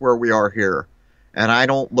arrived us where we are here. And I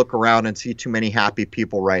don't look around and see too many happy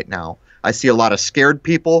people right now. I see a lot of scared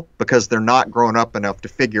people because they're not grown up enough to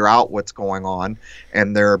figure out what's going on,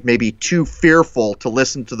 and they're maybe too fearful to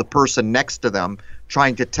listen to the person next to them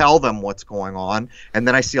trying to tell them what's going on. And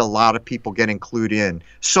then I see a lot of people getting clued in.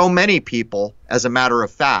 So many people, as a matter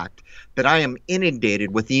of fact, that I am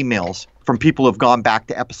inundated with emails from people who have gone back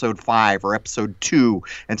to episode 5 or episode 2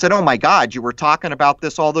 and said, oh my God, you were talking about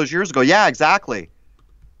this all those years ago. Yeah, exactly.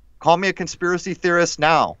 Call me a conspiracy theorist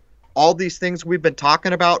now. All these things we've been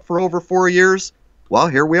talking about for over 4 years, well,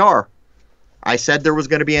 here we are. I said there was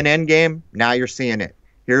going to be an end game. Now you're seeing it.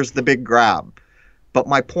 Here's the big grab. But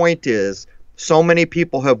my point is, so many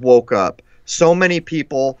people have woke up. So many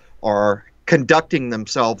people are conducting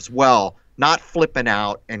themselves well, not flipping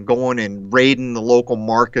out and going and raiding the local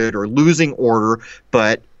market or losing order,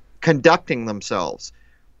 but conducting themselves.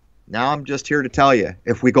 Now I'm just here to tell you,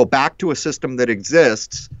 if we go back to a system that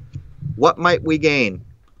exists, what might we gain?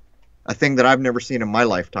 A thing that I've never seen in my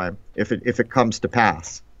lifetime, if it comes to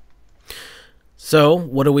pass. So,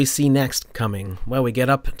 what do we see next coming? Well, we get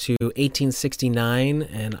up to 1869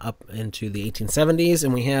 and up into the 1870s,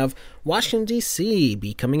 and we have Washington, D.C.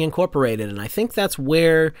 becoming incorporated, and I think that's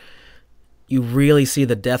where you really see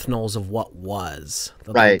the death knolls of what was.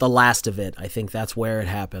 The last of it. I think that's where it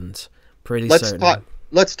happened. Pretty certain.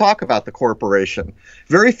 Let's talk about the corporation.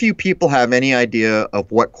 Very few people have any idea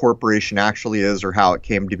of what corporation actually is or how it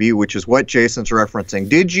came to be, which is what Jason's referencing.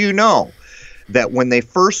 Did you know that when they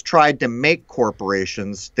first tried to make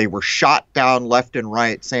corporations, they were shot down left and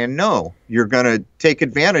right saying, no, you're going to take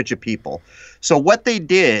advantage of people. So what they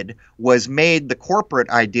did was made the corporate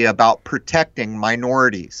idea about protecting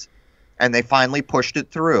minorities, and they finally pushed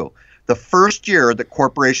it through. The first year that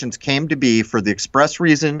corporations came to be for the express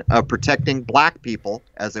reason of protecting black people,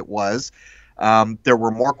 as it was, there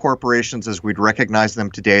were more corporations as we'd recognize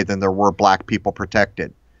them today than there were black people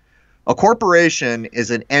protected. A corporation is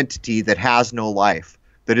an entity that has no life,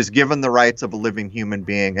 that is given the rights of a living human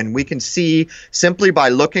being. And we can see simply by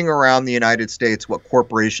looking around the United States what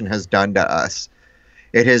corporation has done to us.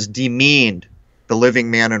 It has demeaned the living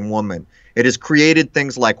man and woman. It has created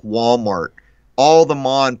things like Walmart. All the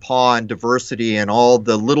ma and pa and diversity and all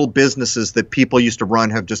the little businesses that people used to run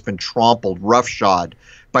have just been trampled, roughshod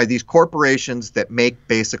by these corporations that make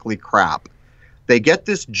basically crap. They get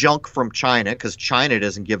this junk from China because China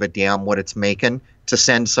doesn't give a damn what it's making to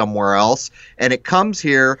send somewhere else. And it comes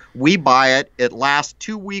here, we buy it, it lasts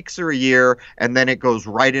 2 weeks or a year, and then it goes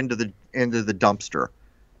right into the dumpster.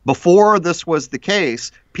 Before this was the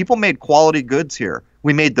case, people made quality goods here.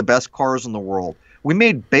 We made the best cars in the world. We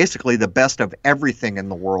made basically the best of everything in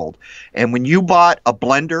the world. And when you bought a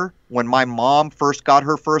blender, when my mom first got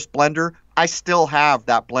her first blender, I still have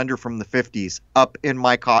that blender from the 50s up in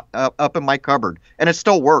my cupboard. And it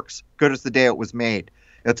still works, good as the day it was made.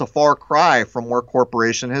 It's a far cry from where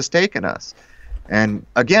corporation has taken us. And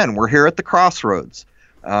again, we're here at the crossroads.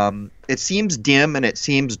 It seems dim and it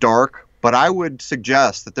seems dark, but I would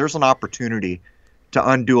suggest that there's an opportunity to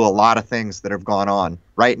undo a lot of things that have gone on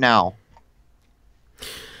right now.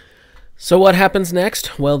 So what happens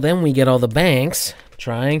next? Well, then we get all the banks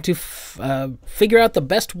trying to figure out the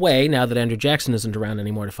best way, now that Andrew Jackson isn't around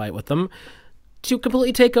anymore to fight with them, to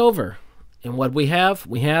completely take over. And what we have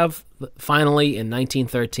finally in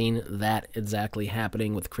 1913 that exactly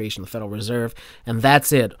happening with the creation of the Federal Reserve. And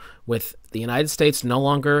that's it, with the United States no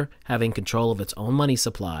longer having control of its own money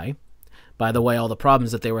supply. By the way, all the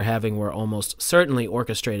problems that they were having were almost certainly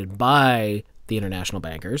orchestrated by the international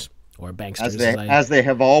bankers. Or banksters, as they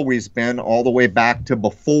have always been, all the way back to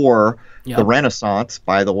before the Renaissance,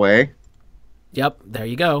 by the way. Yep, there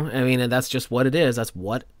you go. I mean, and that's just what it is. That's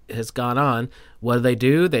what has gone on. What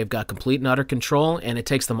do? They've got complete and utter control, and it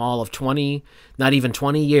takes them all of 20, not even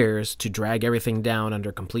 20 years to drag everything down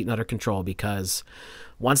under complete and utter control, because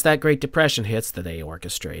once that Great Depression hits that they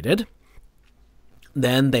orchestrated,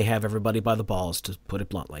 then they have everybody by the balls, to put it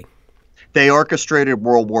bluntly. They orchestrated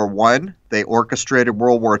World War One. They orchestrated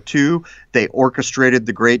World War Two. They orchestrated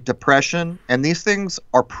the Great Depression. And these things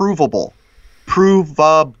are provable.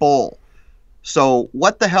 Provable. So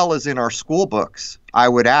what the hell is in our school books, I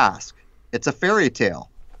would ask? It's a fairy tale.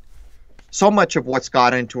 So much of what's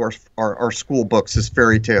got into our school books is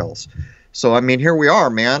fairy tales. So, I mean, here we are,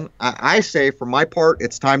 man. I say, for my part,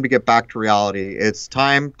 it's time to get back to reality. It's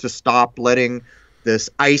time to stop letting this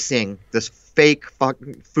icing, this fake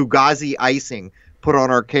Fugazi icing, put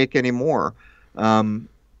on our cake anymore.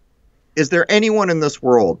 Is there anyone in this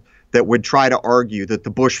world that would try to argue that the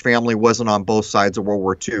Bush family wasn't on both sides of World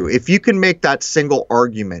War II? If you can make that single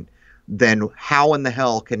argument, then how in the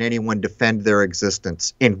hell can anyone defend their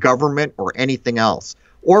existence in government or anything else?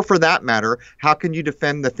 Or for that matter, how can you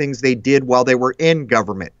defend the things they did while they were in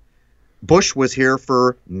government? Bush was here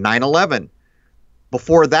for 9/11.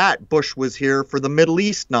 Before that, Bush was here for the Middle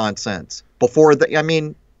East nonsense. I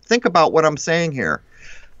mean, think about what I'm saying here.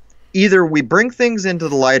 Either we bring things into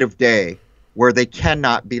the light of day where they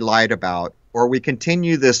cannot be lied about, or we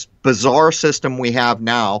continue this bizarre system we have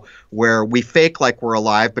now where we fake like we're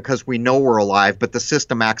alive because we know we're alive, but the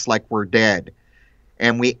system acts like we're dead.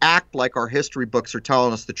 And we act like our history books are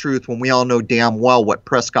telling us the truth when we all know damn well what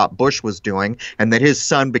Prescott Bush was doing, and that his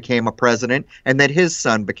son became a president, and that his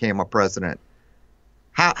son became a president.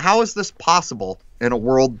 How is this possible in a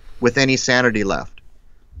world with any sanity left?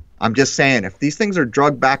 I'm just saying, if these things are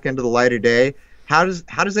drugged back into the light of day, how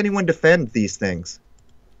does anyone defend these things?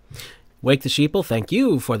 Wake the Sheeple, thank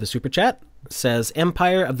you for the super chat. Says,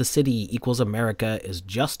 Empire of the City equals America is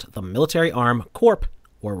just the military arm corp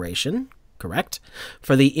oration. Correct,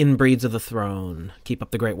 for the inbreeds of the throne. Keep up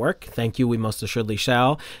the great work. Thank you, we most assuredly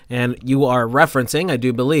shall. And you are referencing, I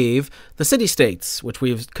do believe, the city-states, which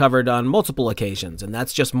we've covered on multiple occasions. And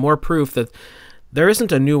that's just more proof that there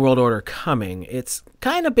isn't a new world order coming. It's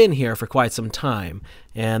kind of been here for quite some time.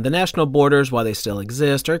 And the national borders, while they still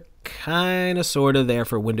exist, are kind of sort of there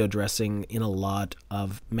for window dressing in a lot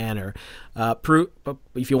of manner.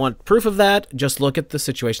 If you want proof of that, just look at the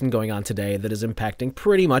situation going on today that is impacting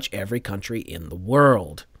pretty much every country in the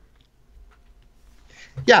world.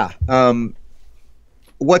 Yeah.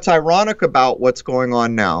 What's ironic about what's going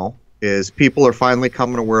on now is people are finally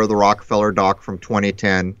coming aware of the Rockefeller doc from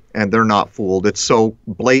 2010, and they're not fooled. It's so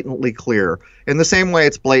blatantly clear. In the same way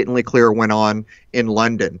it's blatantly clear went on in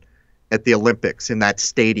London at the Olympics in that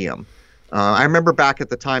stadium. I remember back at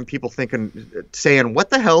the time people saying, what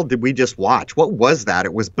the hell did we just watch? What was that?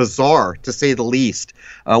 It was bizarre, to say the least.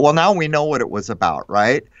 Well, now we know what it was about,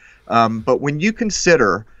 right? But when you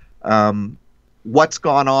consider what's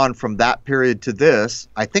gone on from that period to this,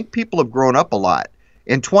 I think people have grown up a lot.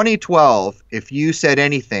 In 2012, if you said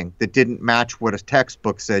anything that didn't match what a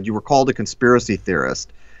textbook said, you were called a conspiracy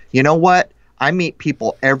theorist. You know what? I meet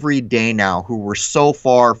people every day now who were so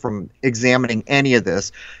far from examining any of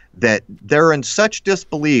this that they're in such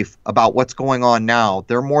disbelief about what's going on now,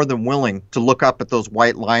 they're more than willing to look up at those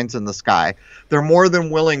white lines in the sky. They're more than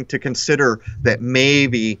willing to consider that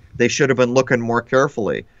maybe they should have been looking more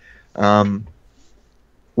carefully.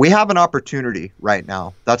 We have an opportunity right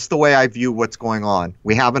now. That's the way I view what's going on.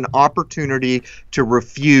 We have an opportunity to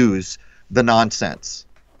refuse the nonsense.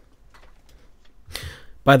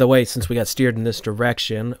 By the way, since we got steered in this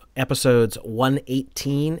direction, episodes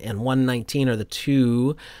 118 and 119 are the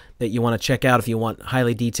two that you want to check out if you want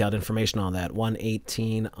highly detailed information on that.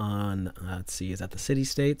 118 on, let's see, is that the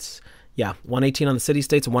city-states? Yeah, 118 on the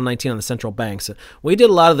city-states and 119 on the central banks. We did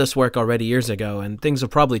a lot of this work already years ago, and things have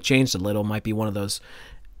probably changed a little. Might be one of those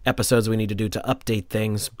episodes we need to do to update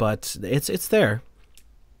things, but it's there.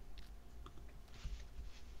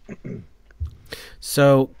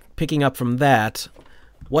 So, picking up from that,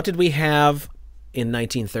 what did we have in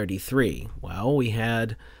 1933? Well, we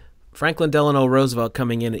had Franklin Delano Roosevelt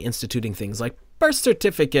coming in and instituting things like birth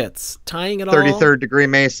certificates, tying it all. 33rd degree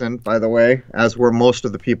Mason, by the way, as were most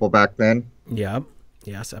of the people back then. Yeah,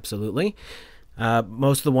 yes, absolutely.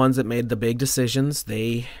 Most of the ones that made the big decisions,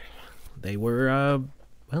 they were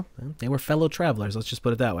they were fellow travelers. Let's just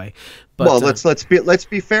put it that way. But, well, let's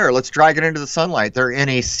be fair. Let's drag it into the sunlight. They're in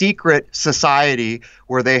a secret society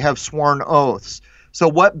where they have sworn oaths. So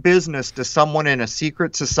what business does someone in a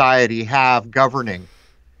secret society have governing?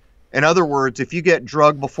 In other words, if you get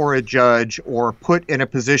drugged before a judge or put in a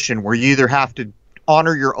position where you either have to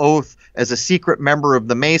honor your oath as a secret member of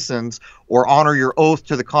the Masons or honor your oath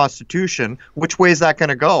to the Constitution, which way is that going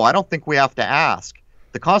to go? I don't think we have to ask.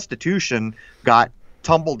 The Constitution got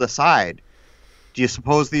tumbled aside. Do you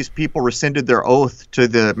suppose these people rescinded their oath to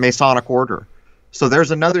the Masonic order? So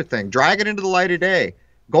there's another thing. Drag it into the light of day.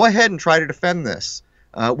 Go ahead and try to defend this.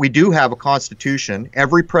 We do have a constitution.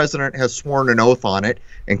 Every president has sworn an oath on it,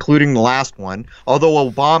 including the last one. Although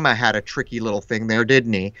Obama had a tricky little thing there,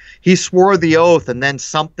 didn't he? He swore the oath, and then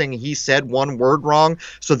something he said one word wrong,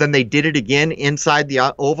 so then they did it again inside the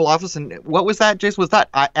Oval Office. And what was that, Jason? Was that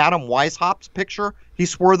Adam Weishaupt's picture he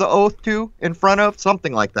swore the oath to in front of?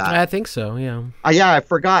 Something like that. I think so, yeah. Yeah, I've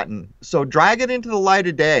forgotten. So drag it into the light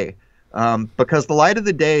of day, because the light of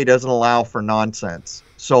the day doesn't allow for nonsense.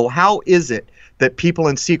 So how is it that people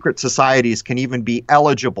in secret societies can even be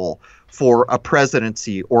eligible for a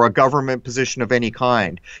presidency or a government position of any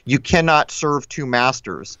kind? You cannot serve two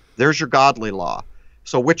masters. There's your godly law.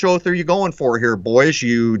 So which oath are you going for here, boys?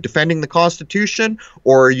 You defending the Constitution,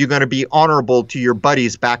 or are you going to be honorable to your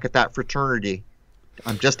buddies back at that fraternity?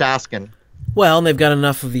 I'm just asking. Well, and they've got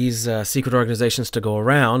enough of these secret organizations to go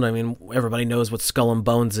around. I mean, everybody knows what Skull and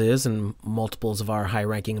Bones is, and multiples of our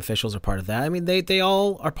high-ranking officials are part of that. I mean, they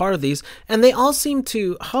all are part of these, and they all seem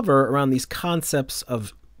to hover around these concepts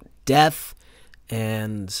of death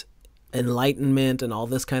and enlightenment and all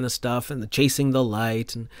this kind of stuff, and the chasing the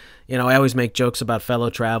light. And I always make jokes about fellow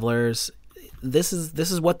travelers. This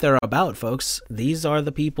is what they're about, folks. These are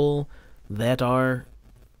the people that are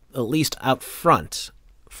at least out front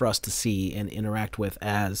for us to see and interact with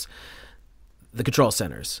as the control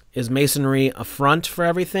centers. Is Masonry a front for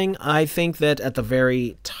everything? I think that at the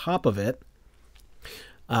very top of it,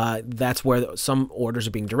 that's where some orders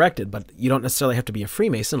are being directed, but you don't necessarily have to be a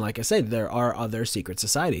Freemason. Like I said, there are other secret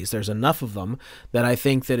societies. There's enough of them that I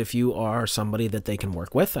think that if you are somebody that they can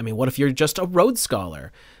work with, I mean, what if you're just a Rhodes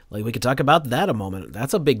Scholar? Like, we could talk about that a moment.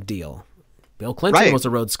 That's a big deal. Bill Clinton was a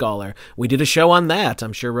Rhodes Scholar. We did a show on that.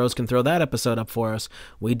 I'm sure Rose can throw that episode up for us.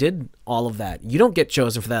 We did all of that. You don't get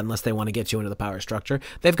chosen for that unless they want to get you into the power structure.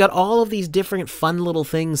 They've got all of these different fun little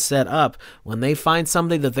things set up. When they find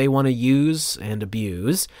somebody that they want to use and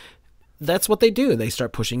abuse, that's what they do. They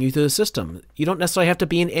start pushing you through the system. You don't necessarily have to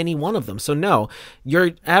be in any one of them. So no,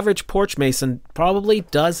 your average porch mason probably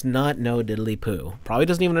does not know diddly poo. Probably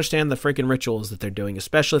doesn't even understand the freaking rituals that they're doing,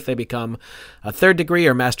 especially if they become a third degree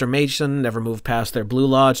or master mason, never move past their blue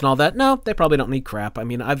lodge and all that. No, they probably don't need crap. I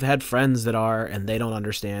mean, I've had friends that are, and they don't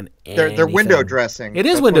understand anything. They're window dressing. It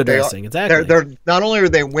is That's window dressing, exactly. They're not only are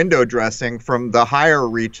they window dressing from the higher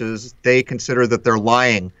reaches, they consider that they're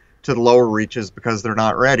lying to the lower reaches because they're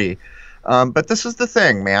not ready. But this is the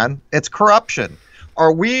thing, man. It's corruption.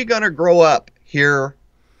 Are we going to grow up here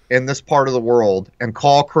in this part of the world and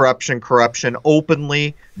call corruption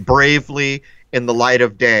openly, bravely, in the light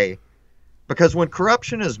of day? Because when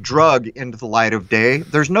corruption is drug into the light of day,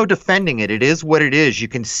 there's no defending it. It is what it is. You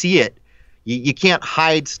can see it. You can't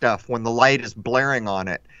hide stuff when the light is blaring on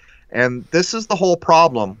it. And this is the whole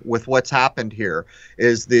problem with what's happened here,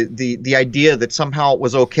 is the idea that somehow it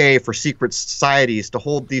was okay for secret societies to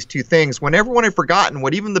hold these two things when everyone had forgotten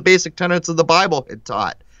what even the basic tenets of the Bible had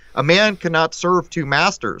taught. A man cannot serve two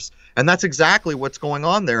masters. And that's exactly what's going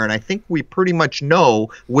on there. And I think we pretty much know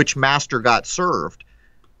which master got served.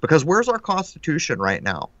 Because where's our Constitution right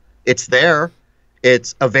now? It's there.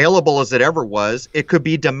 It's available as it ever was. It could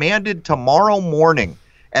be demanded tomorrow morning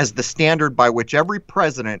as the standard by which every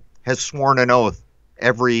president has sworn an oath.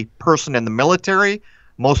 Every person in the military,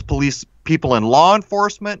 most police people in law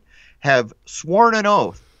enforcement have sworn an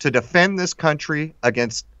oath to defend this country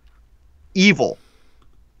against evil,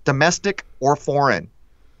 domestic or foreign.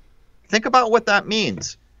 Think about what that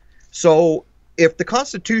means. So if the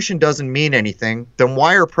Constitution doesn't mean anything, then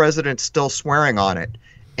why are presidents still swearing on it?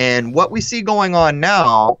 And what we see going on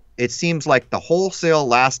now, it seems like the wholesale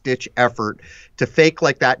last-ditch effort to fake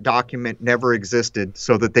like that document never existed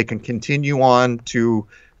so that they can continue on to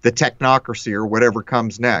the technocracy or whatever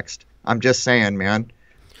comes next. I'm just saying, man.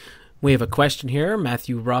 We have a question here.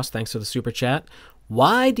 Matthew Ross, thanks for the super chat.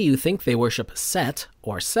 Why do you think they worship Set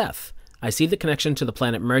or Seth? I see the connection to the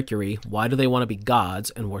planet Mercury. Why do they want to be gods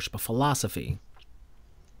and worship a philosophy?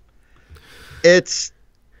 It's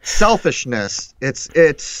selfishness.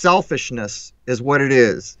 It's selfishness is what it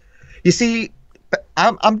is. You see,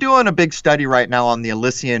 I'm doing a big study right now on the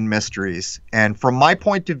Elysian mysteries, and from my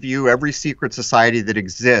point of view, every secret society that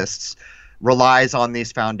exists relies on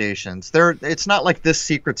these foundations. It's not like this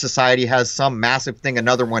secret society has some massive thing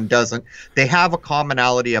another one doesn't. They have a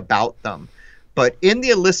commonality about them. But in the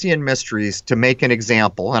Elysian mysteries, to make an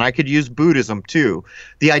example, and I could use Buddhism too,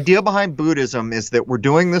 the idea behind Buddhism is that we're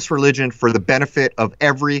doing this religion for the benefit of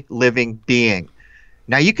every living being.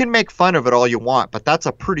 Now, you can make fun of it all you want, but that's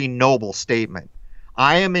a pretty noble statement.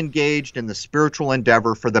 I am engaged in the spiritual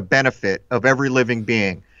endeavor for the benefit of every living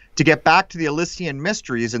being. To get back to the Elysian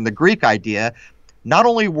mysteries and the Greek idea, not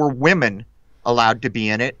only were women allowed to be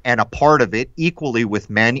in it and a part of it equally with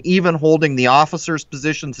men, even holding the officers'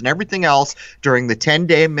 positions and everything else during the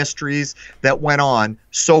 10-day mysteries that went on.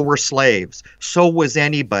 So were slaves. So was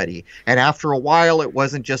anybody. And after a while, it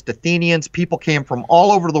wasn't just Athenians. People came from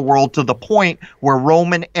all over the world to the point where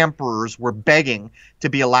Roman emperors were begging to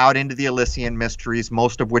be allowed into the Elysian mysteries,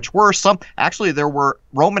 most of which were actually, there were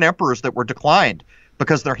Roman emperors that were declined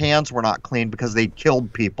because their hands were not clean because they'd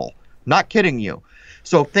killed people. Not kidding you.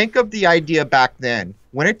 So think of the idea back then,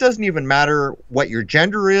 when it doesn't even matter what your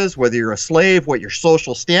gender is, whether you're a slave, what your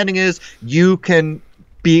social standing is, you can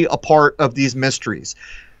be a part of these mysteries.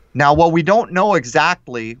 Now, while we don't know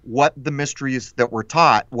exactly what the mysteries that were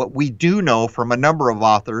taught, what we do know from a number of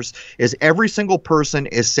authors is every single person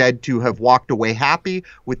is said to have walked away happy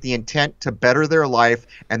with the intent to better their life,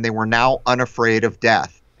 and they were now unafraid of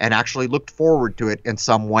death and actually looked forward to it in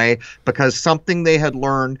some way because something they had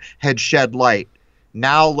learned had shed light.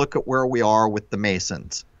 Now look at where we are with the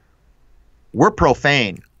Masons. We're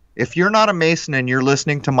profane. If you're not a Mason and you're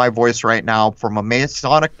listening to my voice right now, from a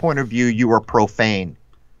Masonic point of view, you are profane.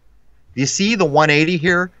 Do you see the 180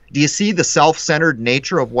 here? Do you see the self-centered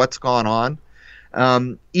nature of what's gone on?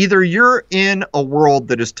 Either you're in a world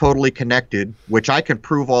that is totally connected, which I can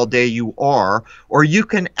prove all day you are, or you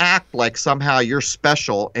can act like somehow you're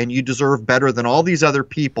special and you deserve better than all these other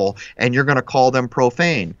people, and you're going to call them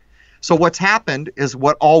profane. So what's happened is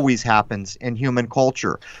what always happens in human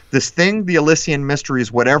culture. This thing, the Elysian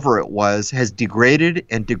Mysteries, whatever it was, has degraded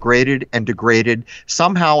and degraded and degraded.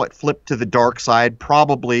 Somehow it flipped to the dark side,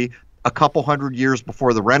 probably a couple hundred years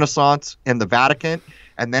before the Renaissance in the Vatican,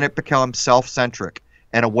 and then it becomes self-centric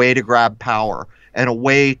and a way to grab power and a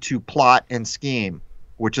way to plot and scheme,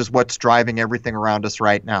 which is what's driving everything around us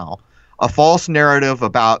right now. A false narrative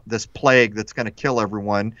about this plague that's going to kill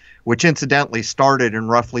everyone, which incidentally started in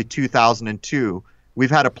roughly 2002.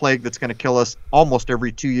 We've had a plague that's going to kill us almost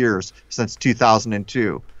every 2 years since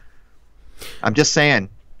 2002. I'm just saying.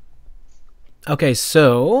 Okay,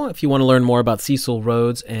 so if you want to learn more about Cecil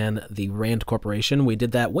Rhodes and the Rand Corporation, we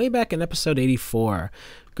did that way back in episode 84.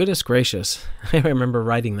 Goodness gracious. I remember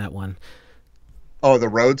writing that one. Oh, the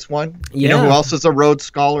Rhodes one? Yeah. You know who else is a Rhodes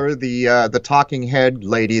scholar? The talking head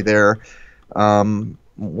lady there.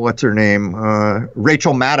 What's her name?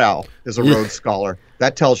 Rachel Maddow is a Rhodes scholar.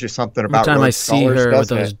 That tells you something about Every time Rhodes scholars, I see her with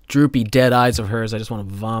doesn't those it? droopy dead eyes of hers, I just want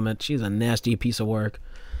to vomit. She's a nasty piece of work.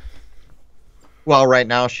 Well, right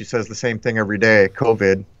now she says the same thing every day,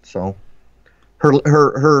 COVID. So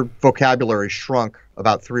her vocabulary shrunk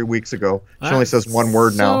about 3 weeks ago. She only says one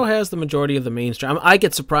word now. So has the majority of the mainstream. I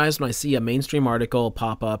get surprised when I see a mainstream article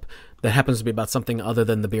pop up that happens to be about something other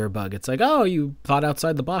than the beer bug. It's like, oh, you thought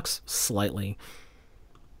outside the box slightly.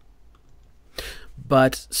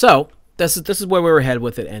 But so this is where we were headed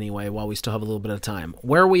with it anyway, while we still have a little bit of time.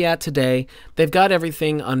 Where are we at today? They've got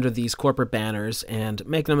everything under these corporate banners, and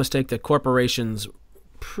make no mistake that corporations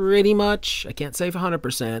pretty much, I can't say for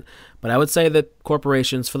 100%, but I would say that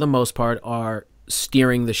corporations for the most part are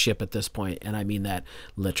steering the ship at this point, and I mean that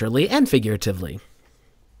literally and figuratively.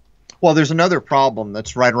 Well, there's another problem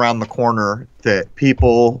that's right around the corner that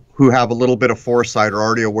people who have a little bit of foresight are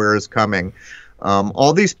already aware is coming.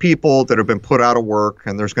 All these people that have been put out of work,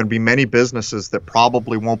 and there's going to be many businesses that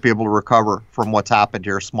probably won't be able to recover from what's happened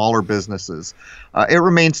here, smaller businesses. It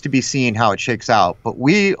remains to be seen how it shakes out. But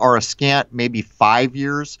we are a scant maybe 5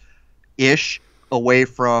 years-ish away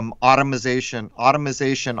from automation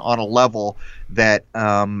on a level that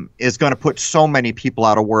is going to put so many people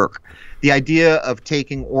out of work. The idea of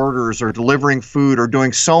taking orders or delivering food or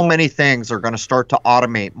doing so many things are going to start to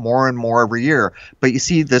automate more and more every year. But you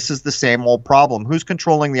see, this is the same old problem. Who's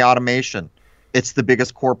controlling the automation? It's the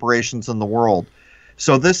biggest corporations in the world.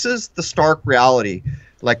 So this is the stark reality.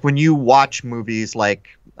 Like when you watch movies like,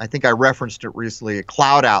 I think I referenced it recently,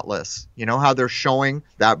 Cloud Atlas, you know how they're showing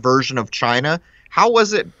that version of China? How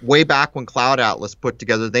was it way back when Cloud Atlas put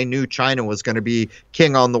together? They knew China was going to be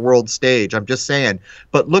king on the world stage. I'm just saying.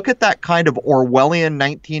 But look at that kind of Orwellian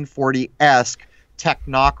 1940-esque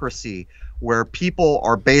technocracy where people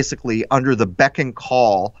are basically under the beck and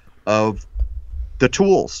call of the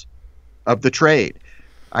tools of the trade.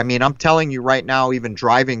 I mean, I'm telling you right now, even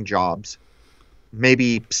driving jobs,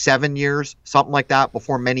 maybe 7 years, something like that,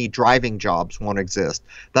 before many driving jobs won't exist.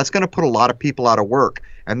 That's going to put a lot of people out of work.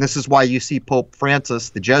 And this is why you see Pope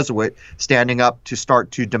Francis, the Jesuit, standing up to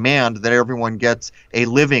start to demand that everyone gets a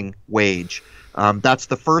living wage. That's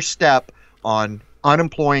the first step on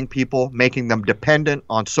unemploying people, making them dependent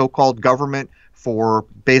on so-called government for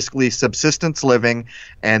basically subsistence living,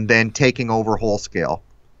 and then taking over whole scale.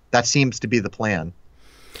 That seems to be the plan.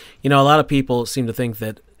 You know, a lot of people seem to think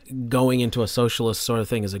that going into a socialist sort of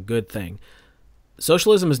thing is a good thing.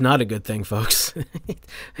 Socialism is not a good thing, folks.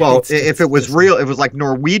 Well, if it was real, it was like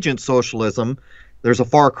Norwegian socialism. There's a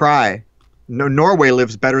far cry. No, Norway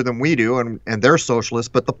lives better than we do, and they're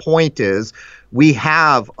socialist. But the point is, we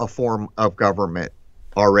have a form of government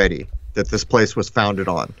already that this place was founded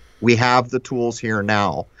on. We have the tools here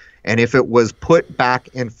now. And if it was put back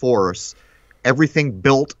in force, everything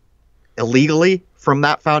built illegally from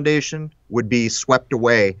that foundation would be swept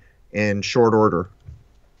away in short order.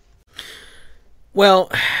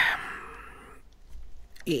 Well,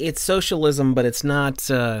 it's socialism, but it's not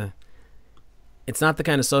the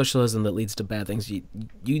kind of socialism that leads to bad things.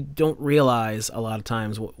 You don't realize a lot of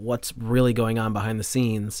times what's really going on behind the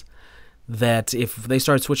scenes, that if they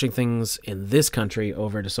start switching things in this country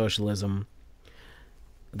over to socialism,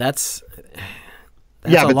 that's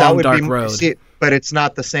a long, dark road. See, but it's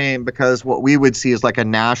not the same, because what we would see is like a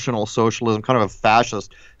national socialism, kind of a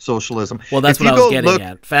fascist socialism. Well, that's what I was getting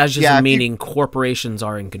at. Fascism meaning corporations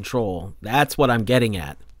are in control. That's what I'm getting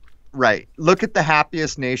at. Right. Look at the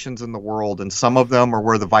happiest nations in the world, and some of them are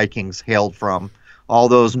where the Vikings hailed from. All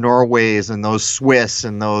those Norways and those Swiss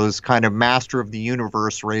and those kind of master of the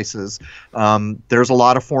universe races. There's a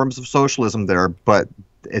lot of forms of socialism there, but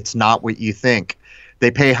it's not what you think. They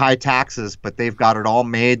pay high taxes, but they've got it all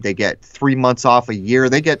made. They get 3 months off a year.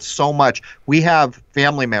 They get so much. We have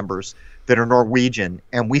family members that are Norwegian,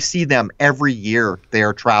 and we see them every year. They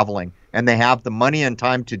are traveling, and they have the money and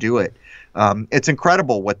time to do it. It's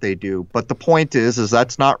incredible what they do. But the point is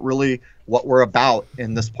that's not really what we're about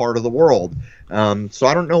in this part of the world. So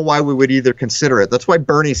I don't know why we would either consider it. That's why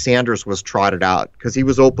Bernie Sanders was trotted out, because he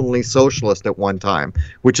was openly socialist at one time,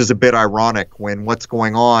 which is a bit ironic when what's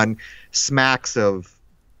going on smacks of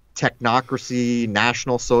technocracy,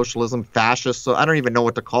 national socialism, fascist. So I don't even know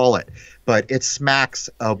what to call it, but it smacks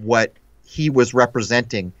of what he was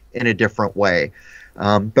representing in a different way.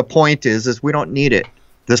 The point is we don't need it.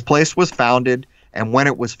 This place was founded, and when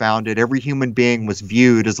it was founded, every human being was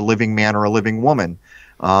viewed as a living man or a living woman.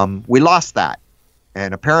 We lost that,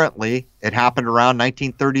 and apparently it happened around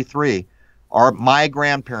 1933. My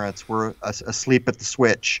grandparents were asleep at the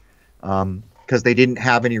switch, because they didn't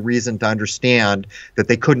have any reason to understand that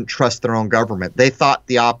they couldn't trust their own government. They thought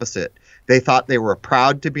the opposite. They thought they were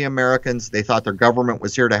proud to be Americans. They thought their government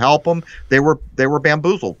was here to help them. They were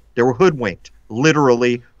bamboozled. They were hoodwinked,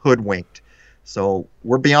 literally hoodwinked. So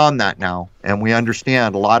we're beyond that now, and we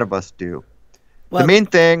understand. A lot of us do. Well, the main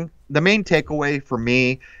takeaway for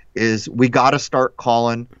me is we got to start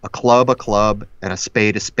calling a club and a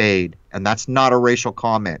spade, and that's not a racial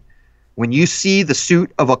comment. When you see the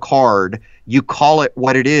suit of a card, you call it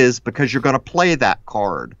what it is, because you're going to play that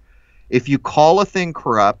card. If you call a thing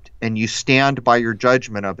corrupt and you stand by your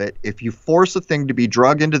judgment of it, if you force a thing to be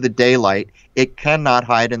drug into the daylight, it cannot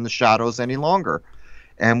hide in the shadows any longer.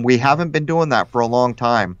 And we haven't been doing that for a long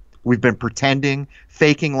time. We've been pretending,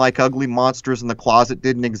 faking like ugly monsters in the closet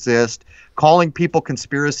didn't exist, calling people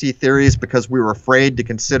conspiracy theories because we were afraid to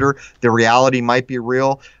consider the reality might be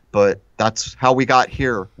real. But that's how we got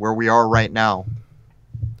here, where we are right now.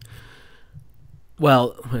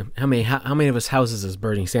 Well, how many of his houses is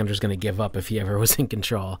Bernie Sanders going to give up if he ever was in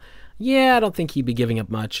control? Yeah, I don't think he'd be giving up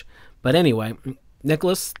much. But anyway,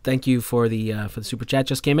 Nicholas, thank you for the super chat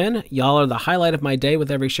just came in. Y'all are the highlight of my day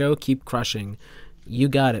with every show. Keep crushing. You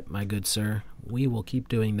got it, my good sir. We will keep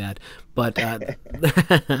doing that. But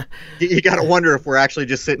you got to wonder if we're actually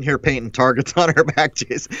just sitting here painting targets on our back,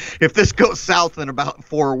 Jason. If this goes south in about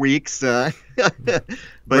 4 weeks, but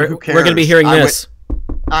who cares? We're going to be hearing this.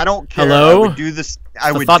 I don't care. Hello? I would do this.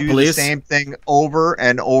 I would do the same thing over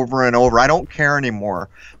and over and over. I don't care anymore.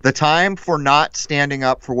 The time for not standing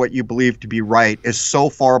up for what you believe to be right is so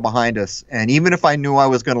far behind us. And even if I knew I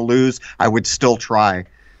was going to lose, I would still try.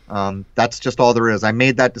 That's just all there is. I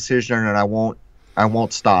made that decision, and I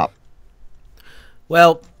won't stop.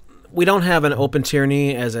 Well, we don't have an open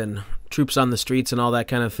tyranny, as in troops on the streets and all that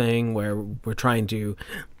kind of thing, where we're trying to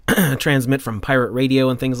transmit from pirate radio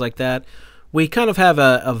and things like that. We kind of have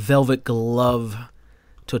a velvet glove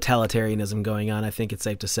totalitarianism going on, I think it's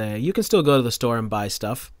safe to say. You can still go to the store and buy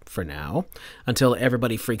stuff for now, until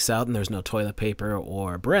everybody freaks out and there's no toilet paper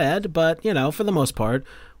or bread. But, for the most part,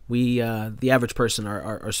 we, the average person,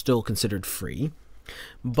 are still considered free.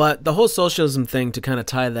 But the whole socialism thing, to kind of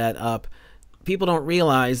tie that up, people don't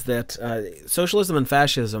realize that socialism and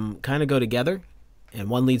fascism kind of go together, and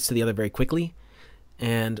one leads to the other very quickly.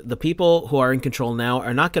 And the people who are in control now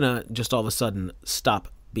are not going to just all of a sudden stop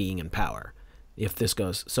being in power if this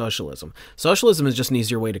goes socialism. Socialism is just an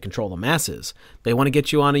easier way to control the masses. They want to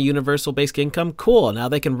get you on a universal basic income. Cool. Now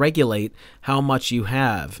they can regulate how much you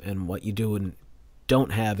have and what you do and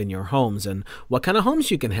don't have in your homes and what kind of homes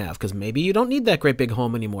you can have, because maybe you don't need that great big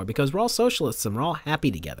home anymore because we're all socialists and we're all happy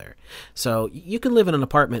together. So you can live in an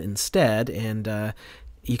apartment instead, and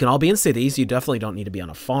you can all be in cities. You definitely don't need to be on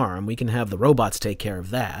a farm. We can have the robots take care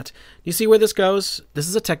of that. You see where this goes? This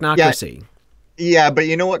is a technocracy. Yeah, but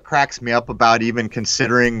you know what cracks me up about even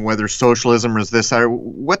considering whether socialism is this?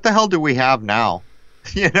 What the hell do we have now?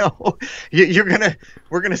 You know,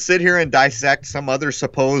 we're gonna sit here and dissect some other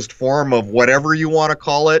supposed form of whatever you want to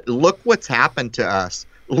call it. Look what's happened to us.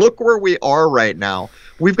 Look where we are right now.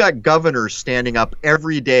 We've got governors standing up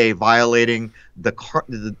every day violating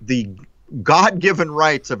the God-given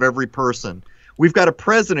rights of every person. We've got a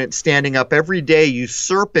president standing up every day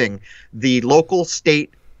usurping the local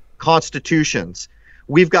state constitutions.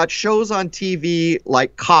 We've got shows on TV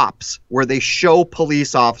like Cops where they show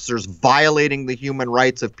police officers violating the human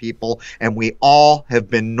rights of people, and we all have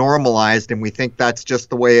been normalized and we think that's just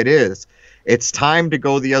the way it is. It's time to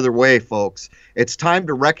go the other way, folks. It's time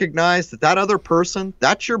to recognize that that other person,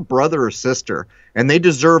 that's your brother or sister, and they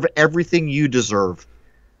deserve everything you deserve.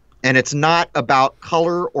 And it's not about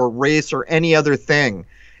color or race or any other thing.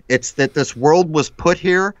 It's that this world was put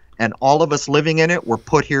here, and all of us living in it were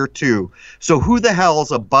put here too. So who the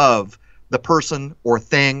hell's above the person or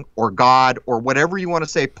thing or God or whatever you want to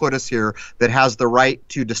say put us here that has the right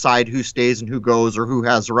to decide who stays and who goes or who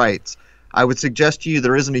has rights? I would suggest to you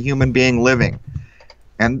there isn't a human being living.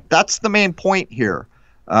 And that's the main point here.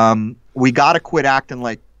 We got to quit acting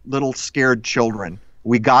like little scared children.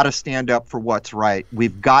 We got to stand up for what's right.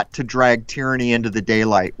 We've got to drag tyranny into the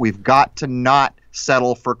daylight. We've got to not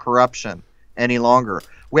settle for corruption any longer.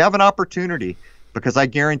 We have an opportunity, because I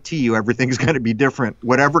guarantee you everything's going to be different.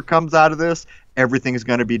 Whatever comes out of this, everything's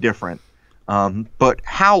going to be different. But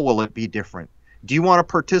how will it be different? Do you want to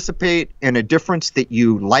participate in a difference that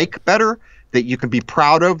you like better, that you can be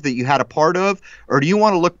proud of, that you had a part of? Or do you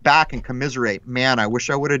want to look back and commiserate, man, I wish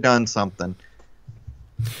I would have done something?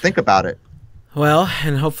 Think about it. Well,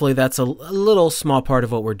 and hopefully that's a little small part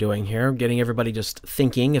of what we're doing here, getting everybody just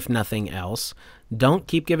thinking, if nothing else. Don't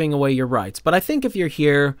keep giving away your rights. But I think if you're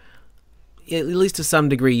here, at least to some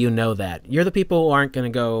degree, you know that. You're the people who aren't going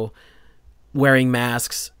to go wearing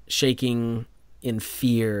masks, shaking in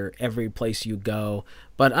fear every place you go.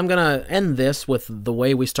 But I'm going to end this with the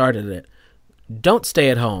way we started it. Don't stay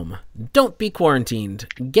at home. Don't be quarantined.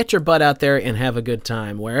 Get your butt out there and have a good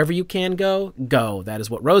time. Wherever you can go, go. That is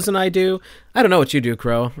what Rose and I do. I don't know what you do,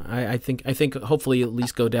 Crow. I think hopefully you at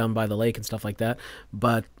least go down by the lake and stuff like that.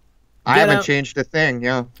 But I haven't changed a thing,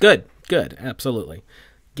 yeah. Good, absolutely.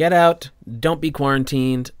 Get out. Don't be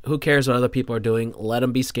quarantined. Who cares what other people are doing? Let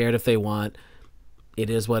them be scared if they want. It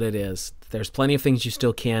is what it is. There's plenty of things you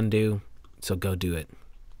still can do, so go do it.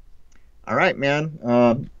 All right, man.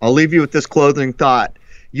 I'll leave you with this closing thought.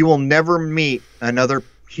 You will never meet another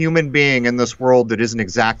human being in this world that isn't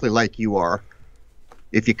exactly like you are.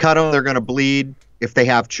 If you cut them, they're going to bleed. If they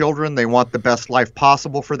have children, they want the best life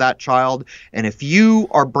possible for that child. And if you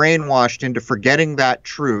are brainwashed into forgetting that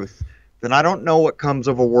truth, then I don't know what comes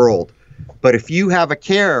of a world. But if you have a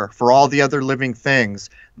care for all the other living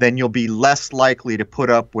things, then you'll be less likely to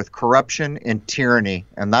put up with corruption and tyranny.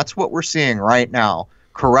 And that's what we're seeing right now.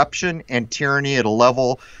 Corruption and tyranny at a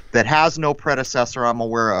level that has no predecessor I'm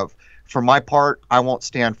aware of. For my part, I won't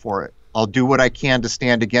stand for it. I'll do what I can to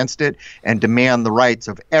stand against it and demand the rights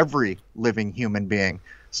of every living human being.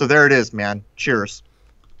 So there it is, man. Cheers.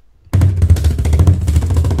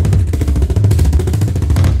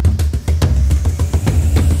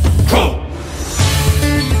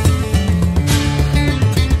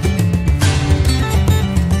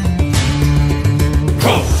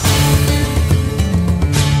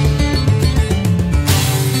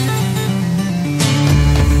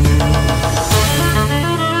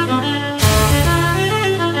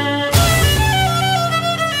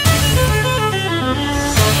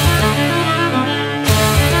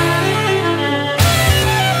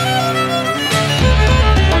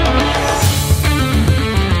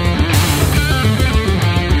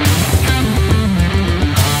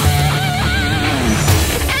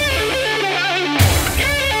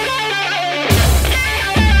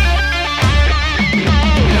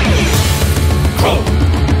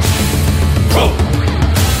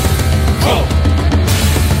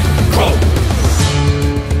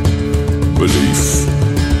 Belief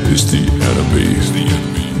is the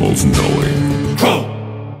enemy of knowing.